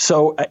favor.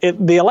 So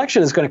the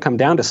election is going to come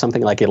down to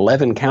something like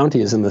 11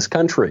 counties in this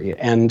country,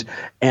 and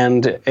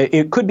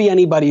it could be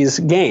anybody's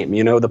game.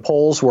 You know, the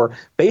polls were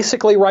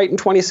basically right in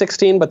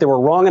 2016, but they were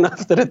wrong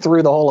enough that it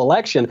threw the whole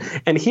election.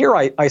 And here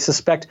I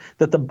suspect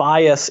that the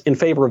bias in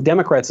favor of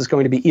Democrats is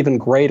going to be even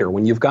greater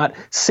when you've got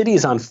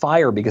cities on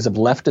fire because of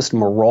leftist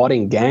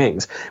marauding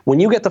gangs. When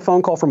you get the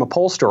phone call from a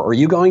pollster, are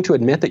you going to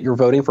admit that you're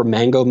voting for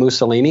Mango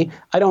Mussolini?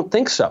 I don't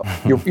think so.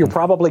 You're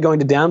probably going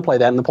to downplay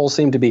that, and the polls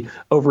seem to be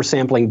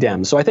oversampling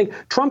Dems. So I think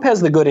Trump has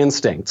the good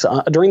instincts.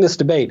 During this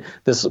debate,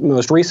 this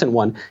most recent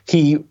one,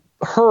 he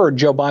heard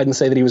Joe Biden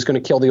say that he was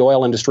going to kill the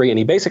oil industry, and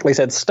he basically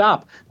said,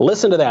 stop,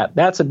 listen to that.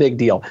 That's a big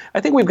deal.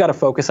 I think we've got to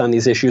focus on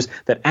these issues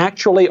that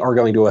actually are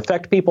going to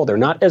affect people. They're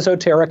not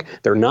esoteric.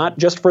 They're not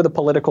just for the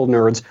political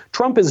nerds.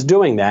 Trump is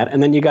doing that,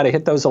 and then you got to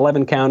hit those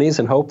 11 counties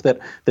and hope that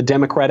the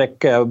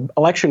Democratic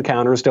election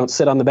counters don't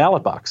sit on the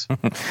ballot box.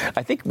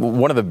 I think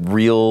one of the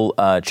real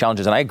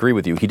challenges, and I agree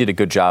with you, he did a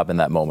good job in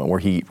that moment where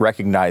he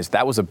recognized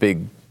that was a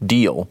big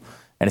deal.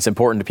 And it's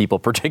important to people,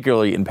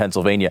 particularly in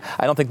Pennsylvania.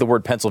 I don't think the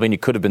word Pennsylvania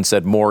could have been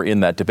said more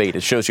in that debate.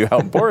 It shows you how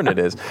important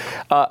it is.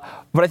 But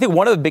I think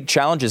one of the big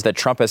challenges that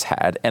Trump has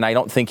had, and I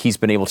don't think he's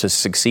been able to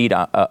succeed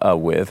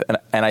with,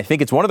 and I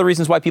think it's one of the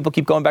reasons why people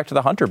keep going back to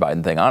the Hunter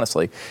Biden thing,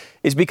 honestly,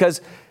 is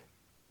because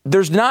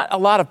there's not a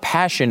lot of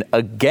passion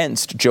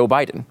against Joe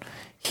Biden.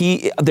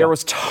 There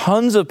was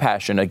tons of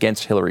passion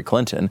against Hillary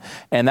Clinton,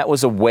 and that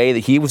was a way that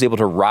he was able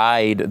to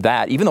ride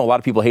that. Even though a lot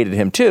of people hated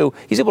him too,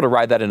 he's able to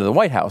ride that into the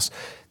White House.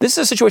 This is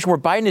a situation where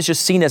Biden is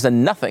just seen as a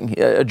nothing,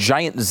 a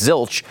giant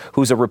zilch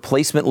who's a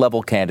replacement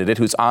level candidate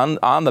who's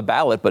on the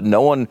ballot, but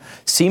no one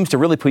seems to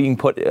really putting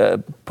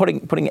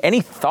any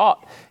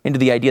thought into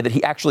the idea that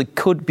he actually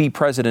could be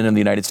president of the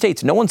United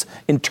States. No one's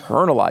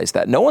internalized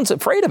that. No one's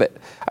afraid of it.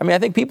 I mean, I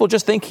think people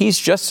just think he's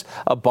just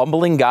a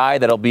bumbling guy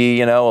that'll be,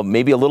 you know,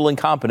 maybe a little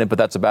incompetent, but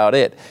that's about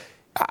it.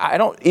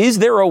 Is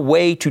there a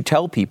way to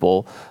tell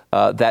people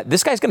that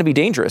this guy's going to be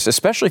dangerous,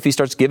 especially if he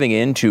starts giving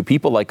in to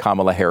people like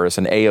Kamala Harris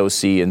and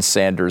AOC and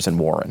Sanders and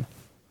Warren?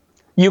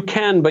 You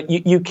can, but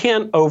you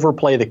can't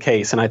overplay the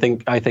case. And I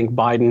think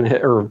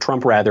Biden, or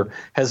Trump rather,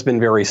 has been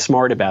very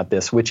smart about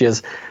this, which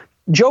is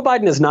Joe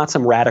Biden is not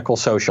some radical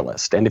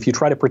socialist. And if you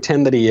try to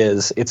pretend that he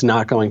is, it's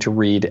not going to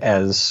read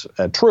as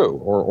true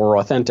or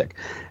authentic.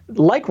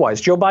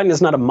 likewise, Joe Biden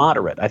is not a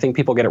moderate. I think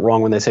people get it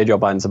wrong when they say Joe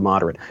Biden's a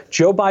moderate.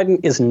 Joe Biden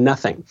is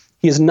nothing.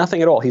 He is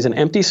nothing at all. He's an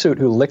empty suit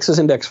who licks his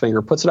index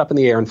finger, puts it up in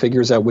the air, and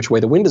figures out which way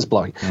the wind is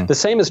blowing. The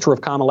same is true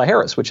of Kamala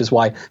Harris, which is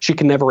why she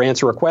can never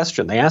answer a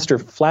question. They asked her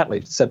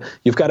flatly, said,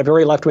 "You've got a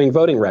very left-wing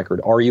voting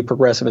record. Are you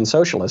progressive and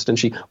socialist?" And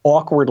she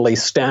awkwardly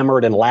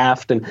stammered and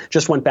laughed and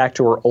just went back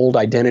to her old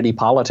identity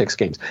politics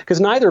games,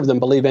 because neither of them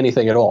believe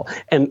anything at all.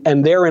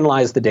 And therein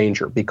lies the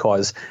danger,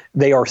 because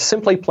they are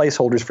simply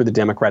placeholders for the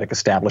Democratic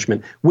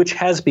establishment, which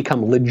has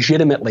become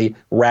legitimately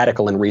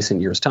radical in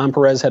recent years. Tom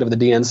Perez, head of the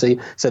DNC,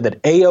 said that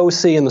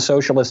AOC and the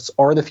socialists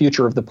are the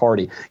future of the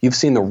party. You've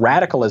seen the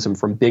radicalism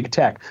from big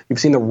tech. You've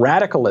seen the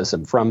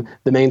radicalism from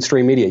the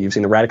mainstream media. You've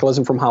seen the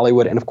radicalism from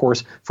Hollywood and, of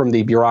course, from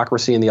the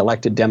bureaucracy and the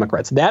elected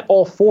Democrats. That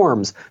all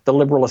forms the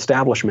liberal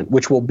establishment,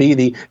 which will be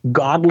the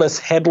godless,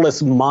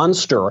 headless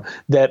monster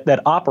that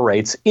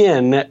operates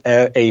in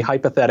a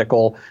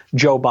hypothetical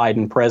Joe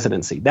Biden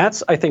presidency.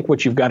 That's, I think,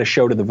 what you've got to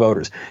show to the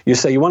voters. You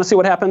say, you want to see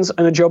what happens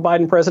in a Joe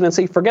Biden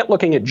presidency? Forget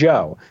looking at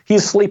Joe.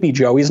 He's Sleepy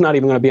Joe. He's not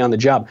even going to be on the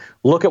job.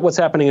 Look at what's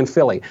happening in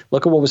Philly.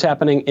 Look at what was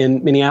happening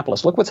in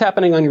Minneapolis. Look what's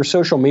happening on your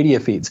social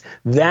media feeds.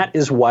 That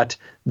is what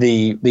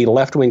the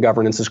left-wing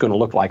governance is going to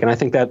look like. And I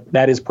think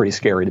that is pretty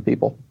scary to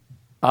people.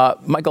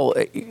 Michael,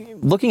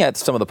 looking at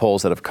some of the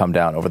polls that have come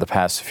down over the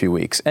past few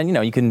weeks, and,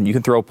 you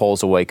can throw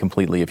polls away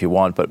completely if you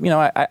want, but,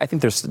 I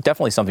think there's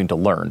definitely something to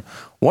learn.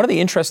 One of the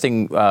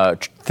interesting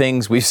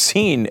things we've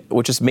seen,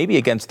 which is maybe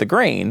against the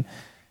grain,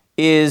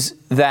 is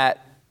that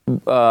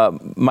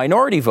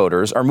minority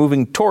voters are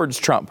moving towards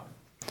Trump.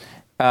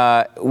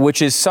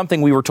 Which is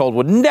something we were told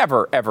would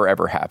never, ever,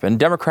 ever happen.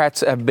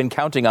 Democrats have been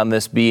counting on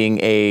this being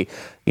a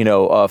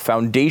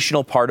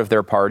foundational part of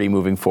their party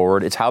moving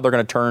forward. It's how they're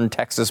going to turn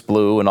Texas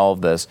blue and all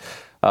of this.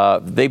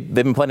 They've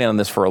been planning on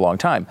this for a long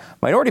time.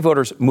 Minority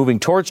voters moving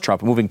towards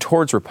Trump, moving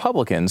towards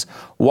Republicans,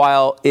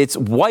 while it's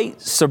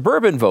white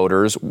suburban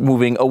voters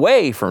moving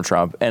away from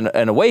Trump and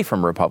away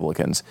from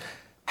Republicans.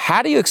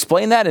 How do you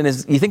explain that? And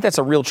you think that's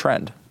a real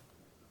trend?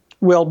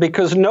 Well,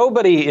 because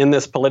nobody in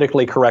this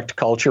politically correct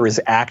culture is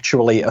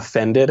actually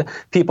offended.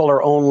 People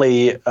are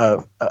only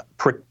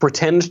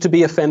pretend to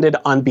be offended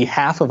on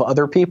behalf of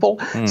other people.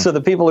 So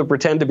the people who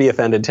pretend to be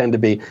offended tend to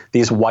be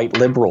these white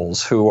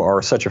liberals who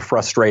are such a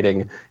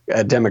frustrating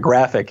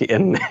demographic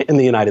in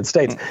the United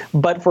States.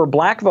 But for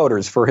black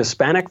voters, for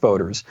Hispanic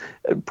voters,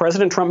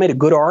 President Trump made a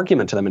good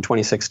argument to them in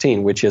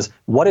 2016, which is,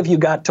 what have you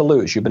got to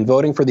lose? You've been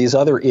voting for these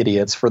other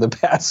idiots for the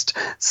past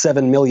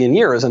 7 million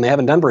years, and they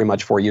haven't done very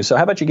much for you. So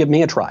how about you give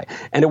me a try?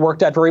 And it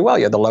worked out very well.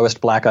 You had the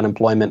lowest black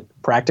unemployment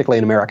practically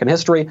in American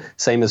history.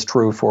 Same is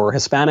true for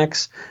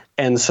Hispanics.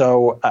 And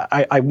so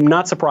I'm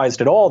not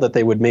surprised at all that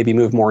they would maybe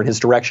move more in his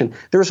direction.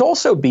 There's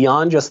also,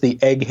 beyond just the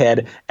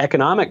egghead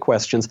economic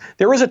questions,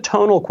 there is a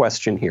tonal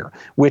question here,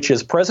 which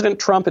is President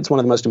Trump. It's one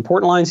of the most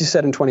important lines he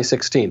said in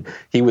 2016.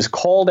 He was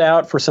called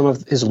out for some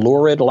of his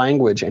lurid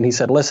language, and he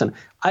said, listen,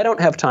 I don't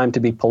have time to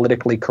be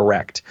politically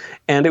correct.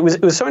 And it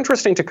was so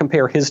interesting to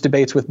compare his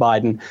debates with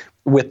Biden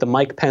with the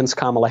Mike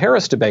Pence-Kamala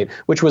Harris debate,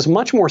 which was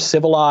much more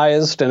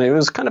civilized, and it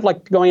was kind of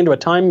like going into a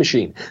time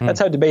machine. That's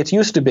how debates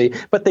used to be,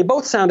 but they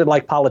both sounded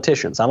like politicians.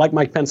 I like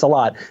Mike Pence a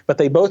lot, but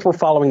they both were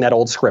following that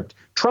old script.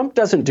 Trump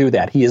doesn't do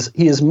that. He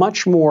is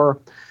much more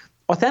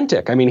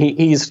authentic. I mean,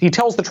 he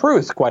tells the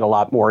truth quite a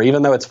lot more,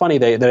 even though it's funny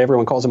that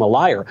everyone calls him a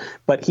liar.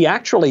 But he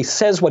actually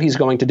says what he's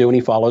going to do, and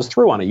he follows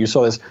through on it. You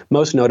saw this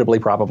most notably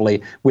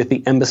probably with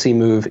the embassy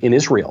move in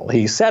Israel.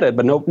 He said it,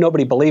 but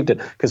nobody believed it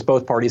because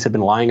both parties had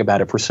been lying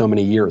about it for so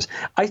many years.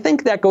 I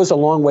think that goes a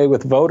long way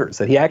with voters,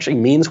 that he actually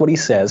means what he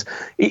says.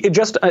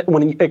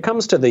 When it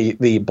comes to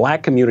the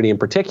black community in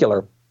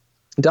particular,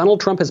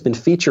 Donald Trump has been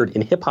featured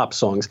in hip-hop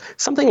songs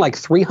something like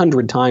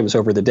 300 times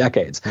over the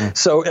decades.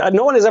 So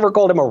no one has ever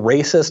called him a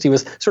racist. He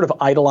was sort of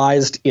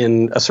idolized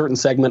in a certain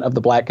segment of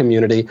the black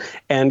community.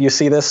 And you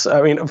see this,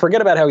 I mean,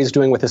 forget about how he's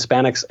doing with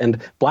Hispanics and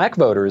black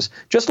voters.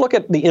 Just look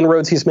at the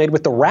inroads he's made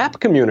with the rap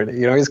community.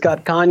 He's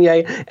got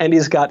Kanye and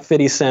he's got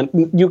 50 Cent.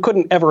 You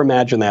couldn't ever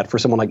imagine that for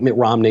someone like Mitt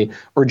Romney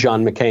or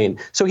John McCain.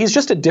 So he's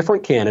just a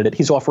different candidate.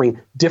 He's offering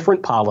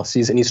different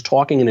policies and he's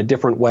talking in a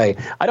different way.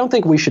 I don't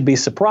think we should be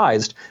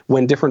surprised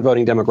when different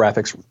voting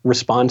demographics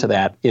respond to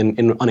that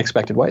in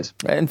unexpected ways.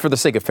 And for the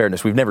sake of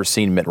fairness, we've never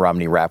seen Mitt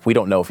Romney rap. We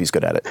don't know if he's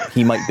good at it.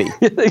 He might be.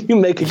 You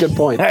make a good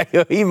point.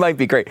 He might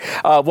be great.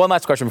 One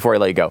last question before I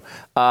let you go.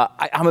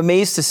 I'm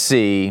amazed to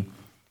see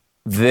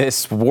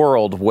this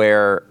world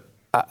where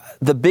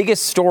the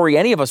biggest story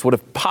any of us would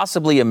have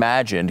possibly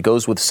imagined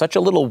goes with such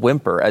a little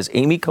whimper as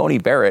Amy Coney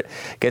Barrett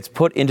gets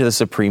put into the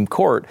Supreme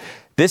Court.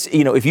 This,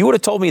 if you would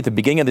have told me at the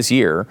beginning of this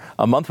year,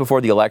 a month before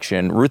the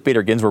election, Ruth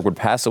Bader Ginsburg would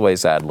pass away,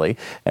 sadly,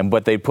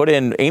 but they put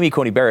in Amy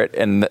Coney Barrett,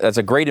 and that's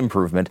a great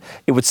improvement,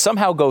 it would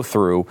somehow go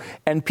through,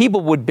 and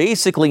people would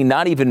basically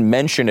not even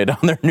mention it on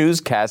their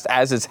newscast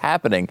as it's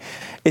happening.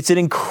 It's an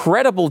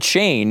incredible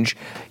change.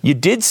 You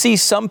did see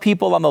some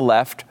people on the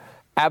left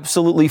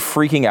absolutely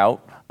freaking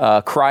out.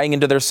 Crying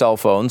into their cell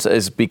phones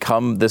has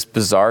become this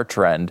bizarre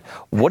trend.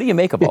 What do you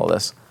make of all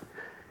this?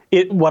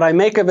 What I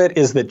make of it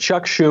is that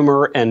Chuck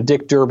Schumer and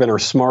Dick Durbin are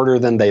smarter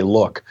than they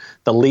look,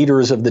 the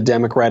leaders of the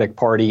Democratic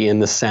Party in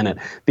the Senate,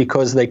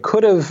 because they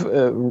could have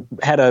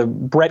had a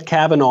Brett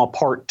Kavanaugh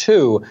Part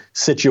 2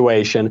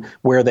 situation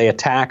where they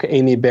attack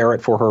Amy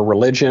Barrett for her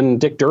religion.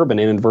 Dick Durbin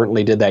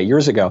inadvertently did that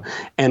years ago,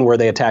 and where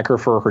they attack her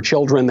for her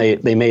children.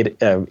 They made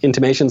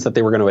intimations that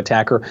they were going to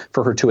attack her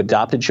for her two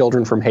adopted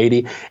children from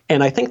Haiti.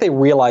 And I think they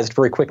realized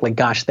very quickly,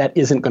 gosh, that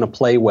isn't going to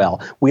play well.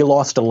 We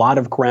lost a lot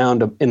of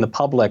ground in the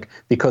public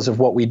because of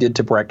what we did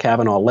to Brett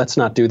Kavanaugh. Let's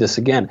not do this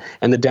again.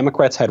 And the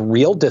Democrats had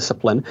real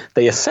discipline.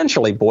 They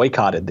essentially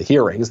boycotted the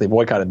hearings. They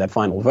boycotted that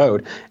final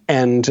vote.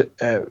 And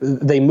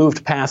they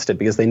moved past it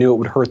because they knew it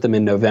would hurt them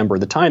in November.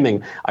 The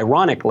timing,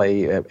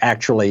 ironically,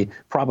 actually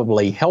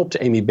probably helped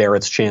Amy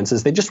Barrett's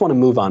chances. They just want to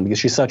move on because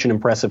she's such an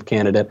impressive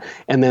candidate.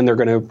 And then they're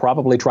going to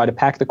probably try to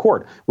pack the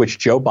court, which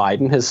Joe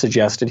Biden has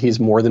suggested he's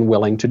more than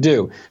willing to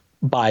do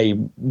by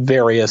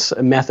various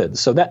methods.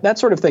 So that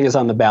sort of thing is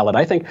on the ballot.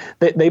 I think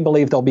they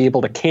believe they'll be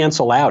able to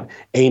cancel out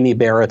Amy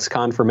Barrett's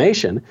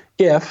confirmation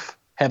if,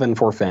 heaven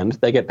forfend,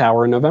 they get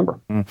power in November.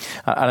 On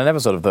an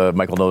episode of the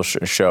Michael Knowles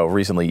show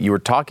recently, you were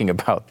talking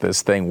about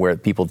this thing where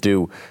people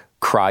do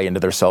cry into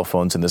their cell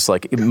phones in this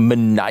like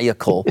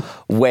maniacal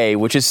way,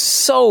 which is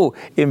so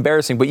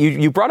embarrassing. But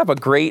you brought up a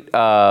great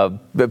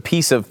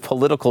piece of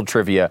political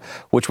trivia,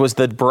 which was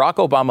the Barack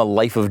Obama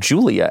Life of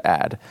Julia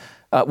ad.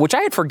 Which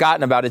I had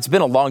forgotten about. It's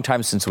been a long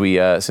time since we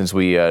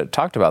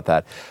talked about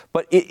that.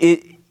 But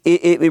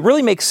it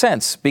really makes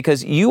sense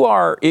because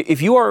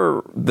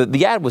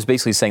the ad was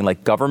basically saying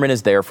like government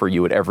is there for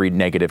you at every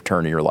negative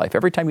turn in your life.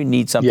 Every time you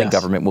need something, yes,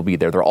 government will be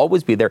there. They'll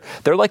always be there.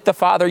 They're like the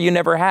father you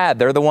never had.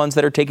 They're the ones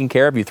that are taking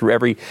care of you through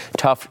every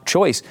tough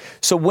choice.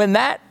 So when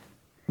that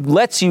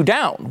lets you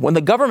down, when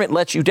the government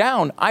lets you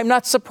down, I'm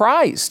not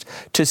surprised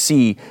to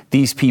see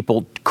these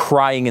people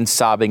crying and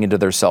sobbing into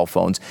their cell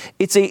phones.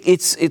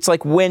 It's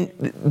like when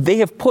they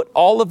have put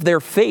all of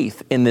their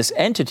faith in this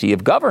entity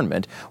of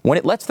government, when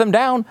it lets them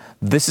down,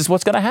 this is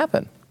what's going to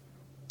happen.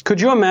 Could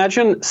you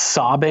imagine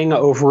sobbing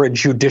over a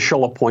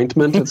judicial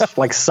appointment? It's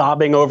like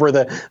sobbing over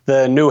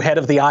the new head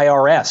of the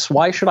IRS.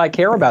 Why should I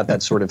care about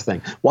that sort of thing?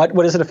 What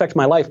does it affect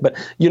my life? But,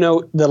 you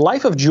know, the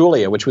Life of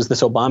Julia, which was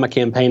this Obama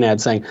campaign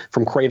ad saying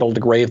from cradle to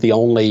grave, the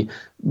only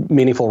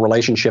meaningful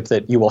relationship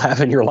that you will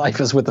have in your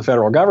life is with the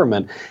federal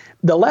government.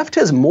 The left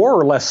has more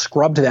or less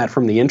scrubbed that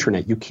from the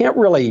internet. You can't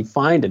really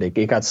find it.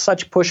 It got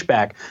such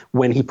pushback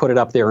when he put it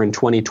up there in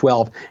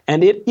 2012.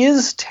 And it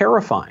is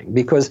terrifying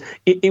because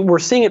we're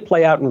seeing it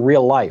play out in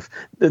real life.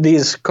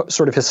 These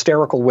sort of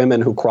hysterical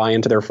women who cry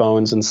into their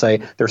phones and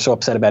say they're so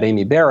upset about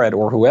Amy Barrett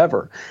or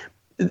whoever.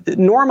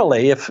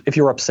 Normally, if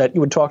you're upset,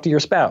 you would talk to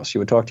your spouse, you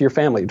would talk to your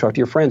family, you talk to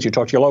your friends, you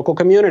talk to your local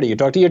community, you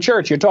talk to your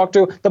church, you talk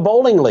to the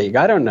bowling league,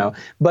 I don't know.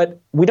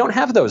 But we don't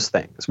have those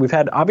things. We've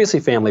had,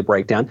 obviously, family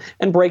breakdown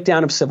and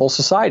breakdown of civil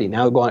society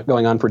now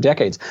going on for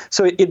decades.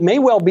 So it may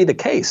well be the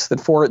case that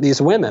for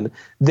these women,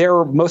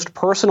 their most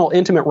personal,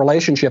 intimate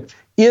relationship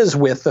is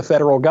with the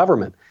federal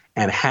government.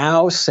 And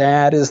how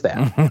sad is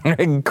that?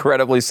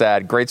 Incredibly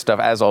sad. Great stuff,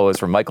 as always,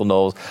 from Michael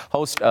Knowles,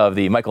 host of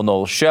The Michael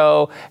Knowles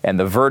Show and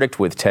The Verdict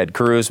with Ted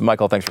Cruz.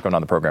 Michael, thanks for coming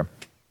on the program.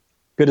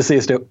 Good to see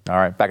you, Stu. All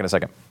right, back in a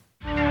second.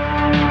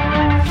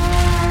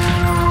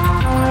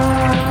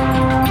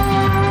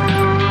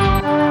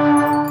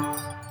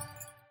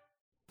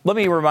 Let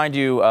me remind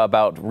you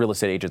about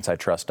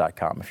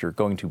realestateagentsitrust.com. If you're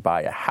going to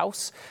buy a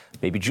house,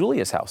 maybe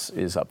Julia's house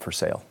is up for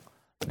sale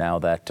now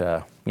that,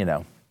 that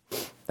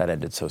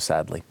ended so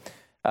sadly.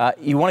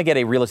 You want to get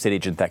a real estate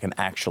agent that can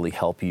actually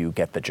help you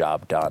get the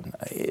job done.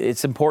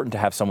 It's important to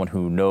have someone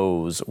who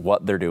knows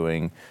what they're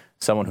doing,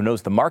 someone who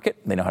knows the market,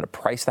 they know how to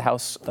price the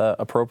house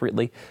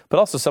appropriately, but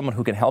also someone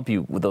who can help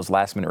you with those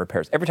last-minute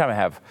repairs. Every time I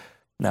have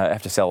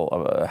to sell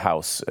a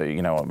house,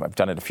 I've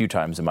done it a few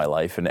times in my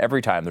life, and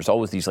every time there's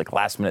always these like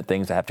last-minute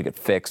things that have to get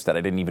fixed that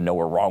I didn't even know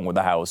were wrong with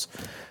the house.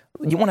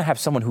 You want to have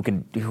someone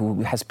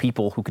who has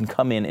people who can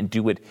come in and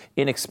do it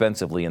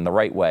inexpensively in the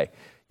right way.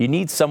 You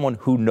need someone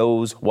who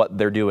knows what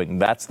they're doing.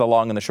 That's the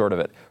long and the short of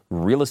it.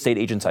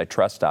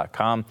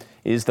 Realestateagentsitrust.com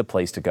is the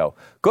place to go.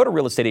 Go to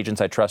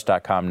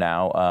realestateagentsitrust.com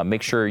now.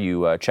 Make sure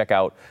you check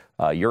out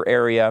your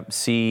area,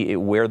 see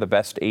where the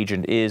best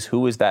agent is,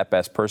 who is that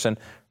best person.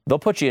 They'll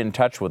put you in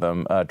touch with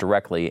them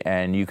directly,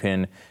 and you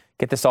can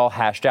get this all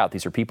hashed out.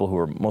 These are people who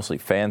are mostly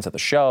fans of the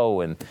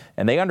show, and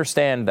they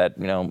understand that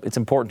it's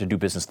important to do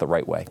business the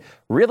right way.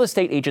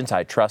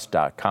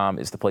 Realestateagentsitrust.com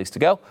is the place to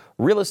go.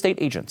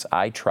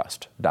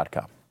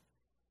 Realestateagentsitrust.com.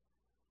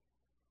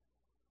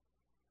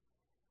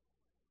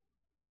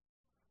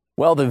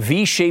 Well, the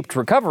V-shaped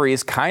recovery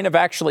is kind of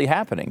actually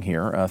happening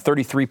here.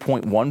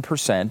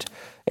 33.1%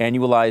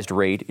 annualized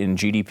rate in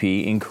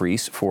GDP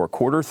increase for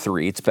quarter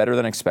three. It's better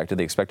than expected.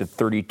 They expected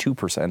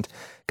 32%,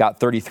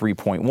 got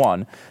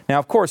 33.1. Now,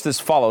 of course,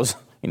 this follows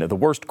the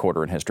worst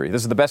quarter in history.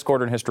 This is the best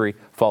quarter in history,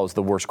 follows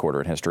the worst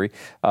quarter in history.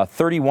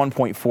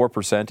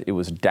 31.4%, it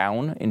was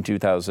down in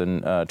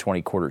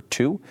 2020 quarter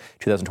two.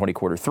 2020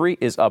 quarter three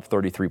is up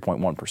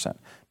 33.1%.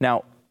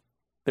 Now,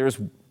 there's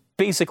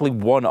basically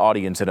one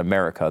audience in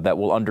America that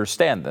will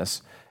understand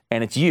this,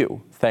 and it's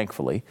you,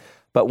 thankfully.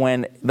 But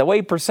when the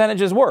way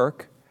percentages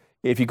work,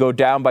 if you go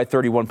down by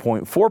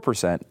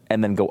 31.4%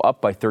 and then go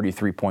up by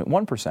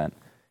 33.1%,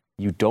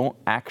 you don't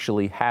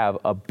actually have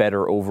a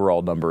better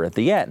overall number at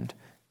the end.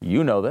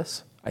 You know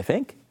this, I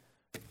think.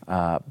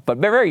 But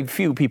very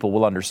few people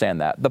will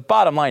understand that. The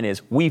bottom line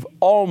is we've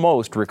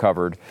almost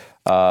recovered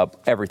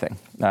everything.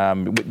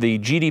 The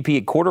GDP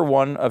at quarter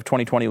one of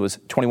 2020 was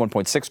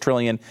 $21.6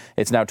 trillion.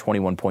 It's now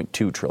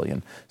 $21.2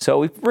 trillion. So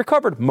we've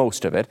recovered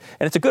most of it.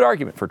 And it's a good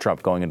argument for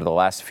Trump going into the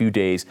last few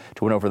days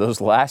to win over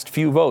those last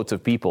few votes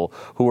of people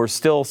who are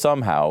still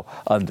somehow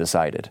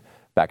undecided.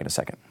 Back in a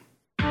second.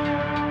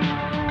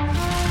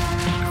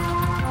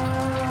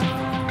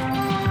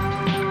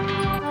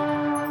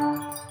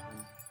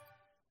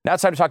 Now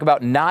it's time to talk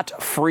about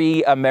Not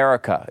Free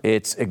America.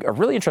 It's a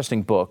really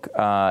interesting book.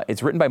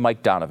 It's written by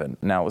Mike Donovan.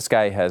 Now, this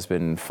guy has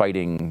been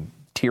fighting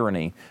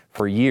tyranny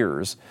for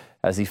years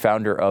as the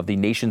founder of the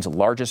nation's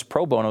largest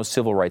pro bono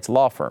civil rights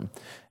law firm.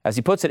 As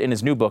he puts it in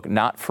his new book,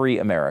 Not Free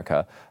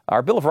America,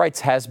 our Bill of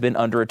Rights has been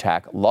under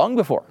attack long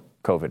before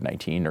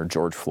COVID-19 or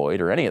George Floyd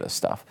or any of this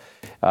stuff.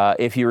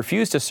 If you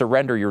refuse to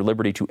surrender your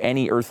liberty to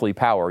any earthly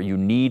power, you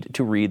need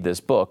to read this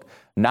book,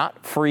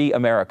 Not Free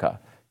America.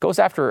 Goes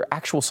after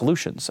actual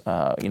solutions,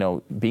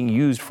 being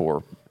used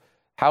for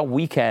how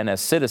we can,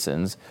 as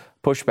citizens,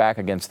 push back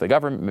against the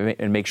government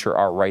and make sure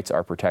our rights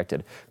are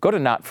protected. Go to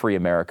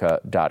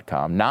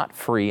notfreeamerica.com,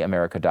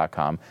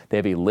 notfreeamerica.com. They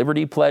have a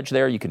liberty pledge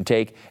there you can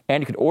take,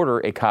 and you can order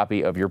a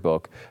copy of your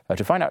book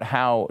to find out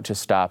how to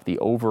stop the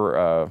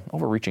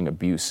overreaching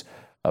abuse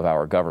of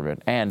our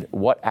government and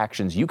what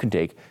actions you can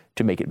take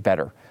to make it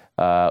better.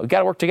 We got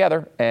to work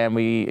together, and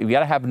we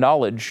got to have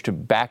knowledge to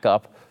back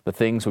up the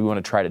things we want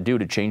to try to do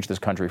to change this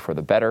country for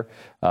the better.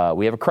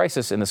 We have a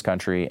crisis in this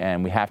country,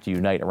 and we have to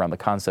unite around the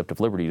concept of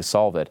liberty to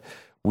solve it.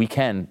 We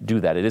can do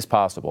that. It is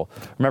possible.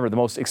 Remember, the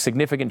most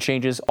significant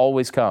changes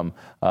always come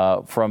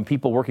from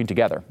people working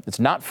together. It's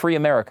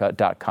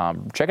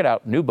notfreeamerica.com. Check it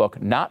out. New book,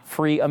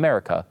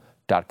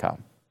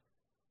 notfreeamerica.com.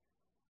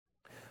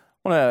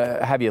 I want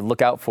to have you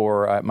look out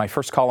for my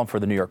first column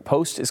for the New York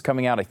Post is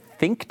coming out, I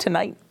think,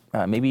 tonight,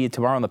 maybe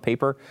tomorrow in the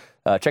paper.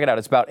 Check it out.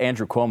 It's about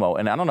Andrew Cuomo.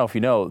 And I don't know if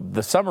you know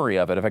the summary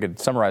of it, if I could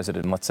summarize it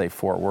in, let's say,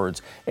 4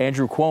 words.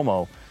 Andrew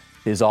Cuomo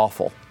is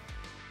awful.com.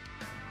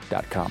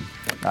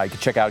 You can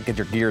check out, get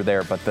your gear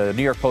there. But the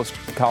New York Post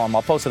column,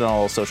 I'll post it on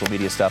all the social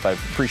media stuff. I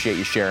appreciate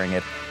you sharing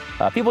it.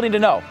 People need to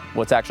know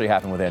what's actually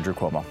happened with Andrew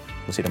Cuomo.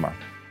 We'll see you tomorrow.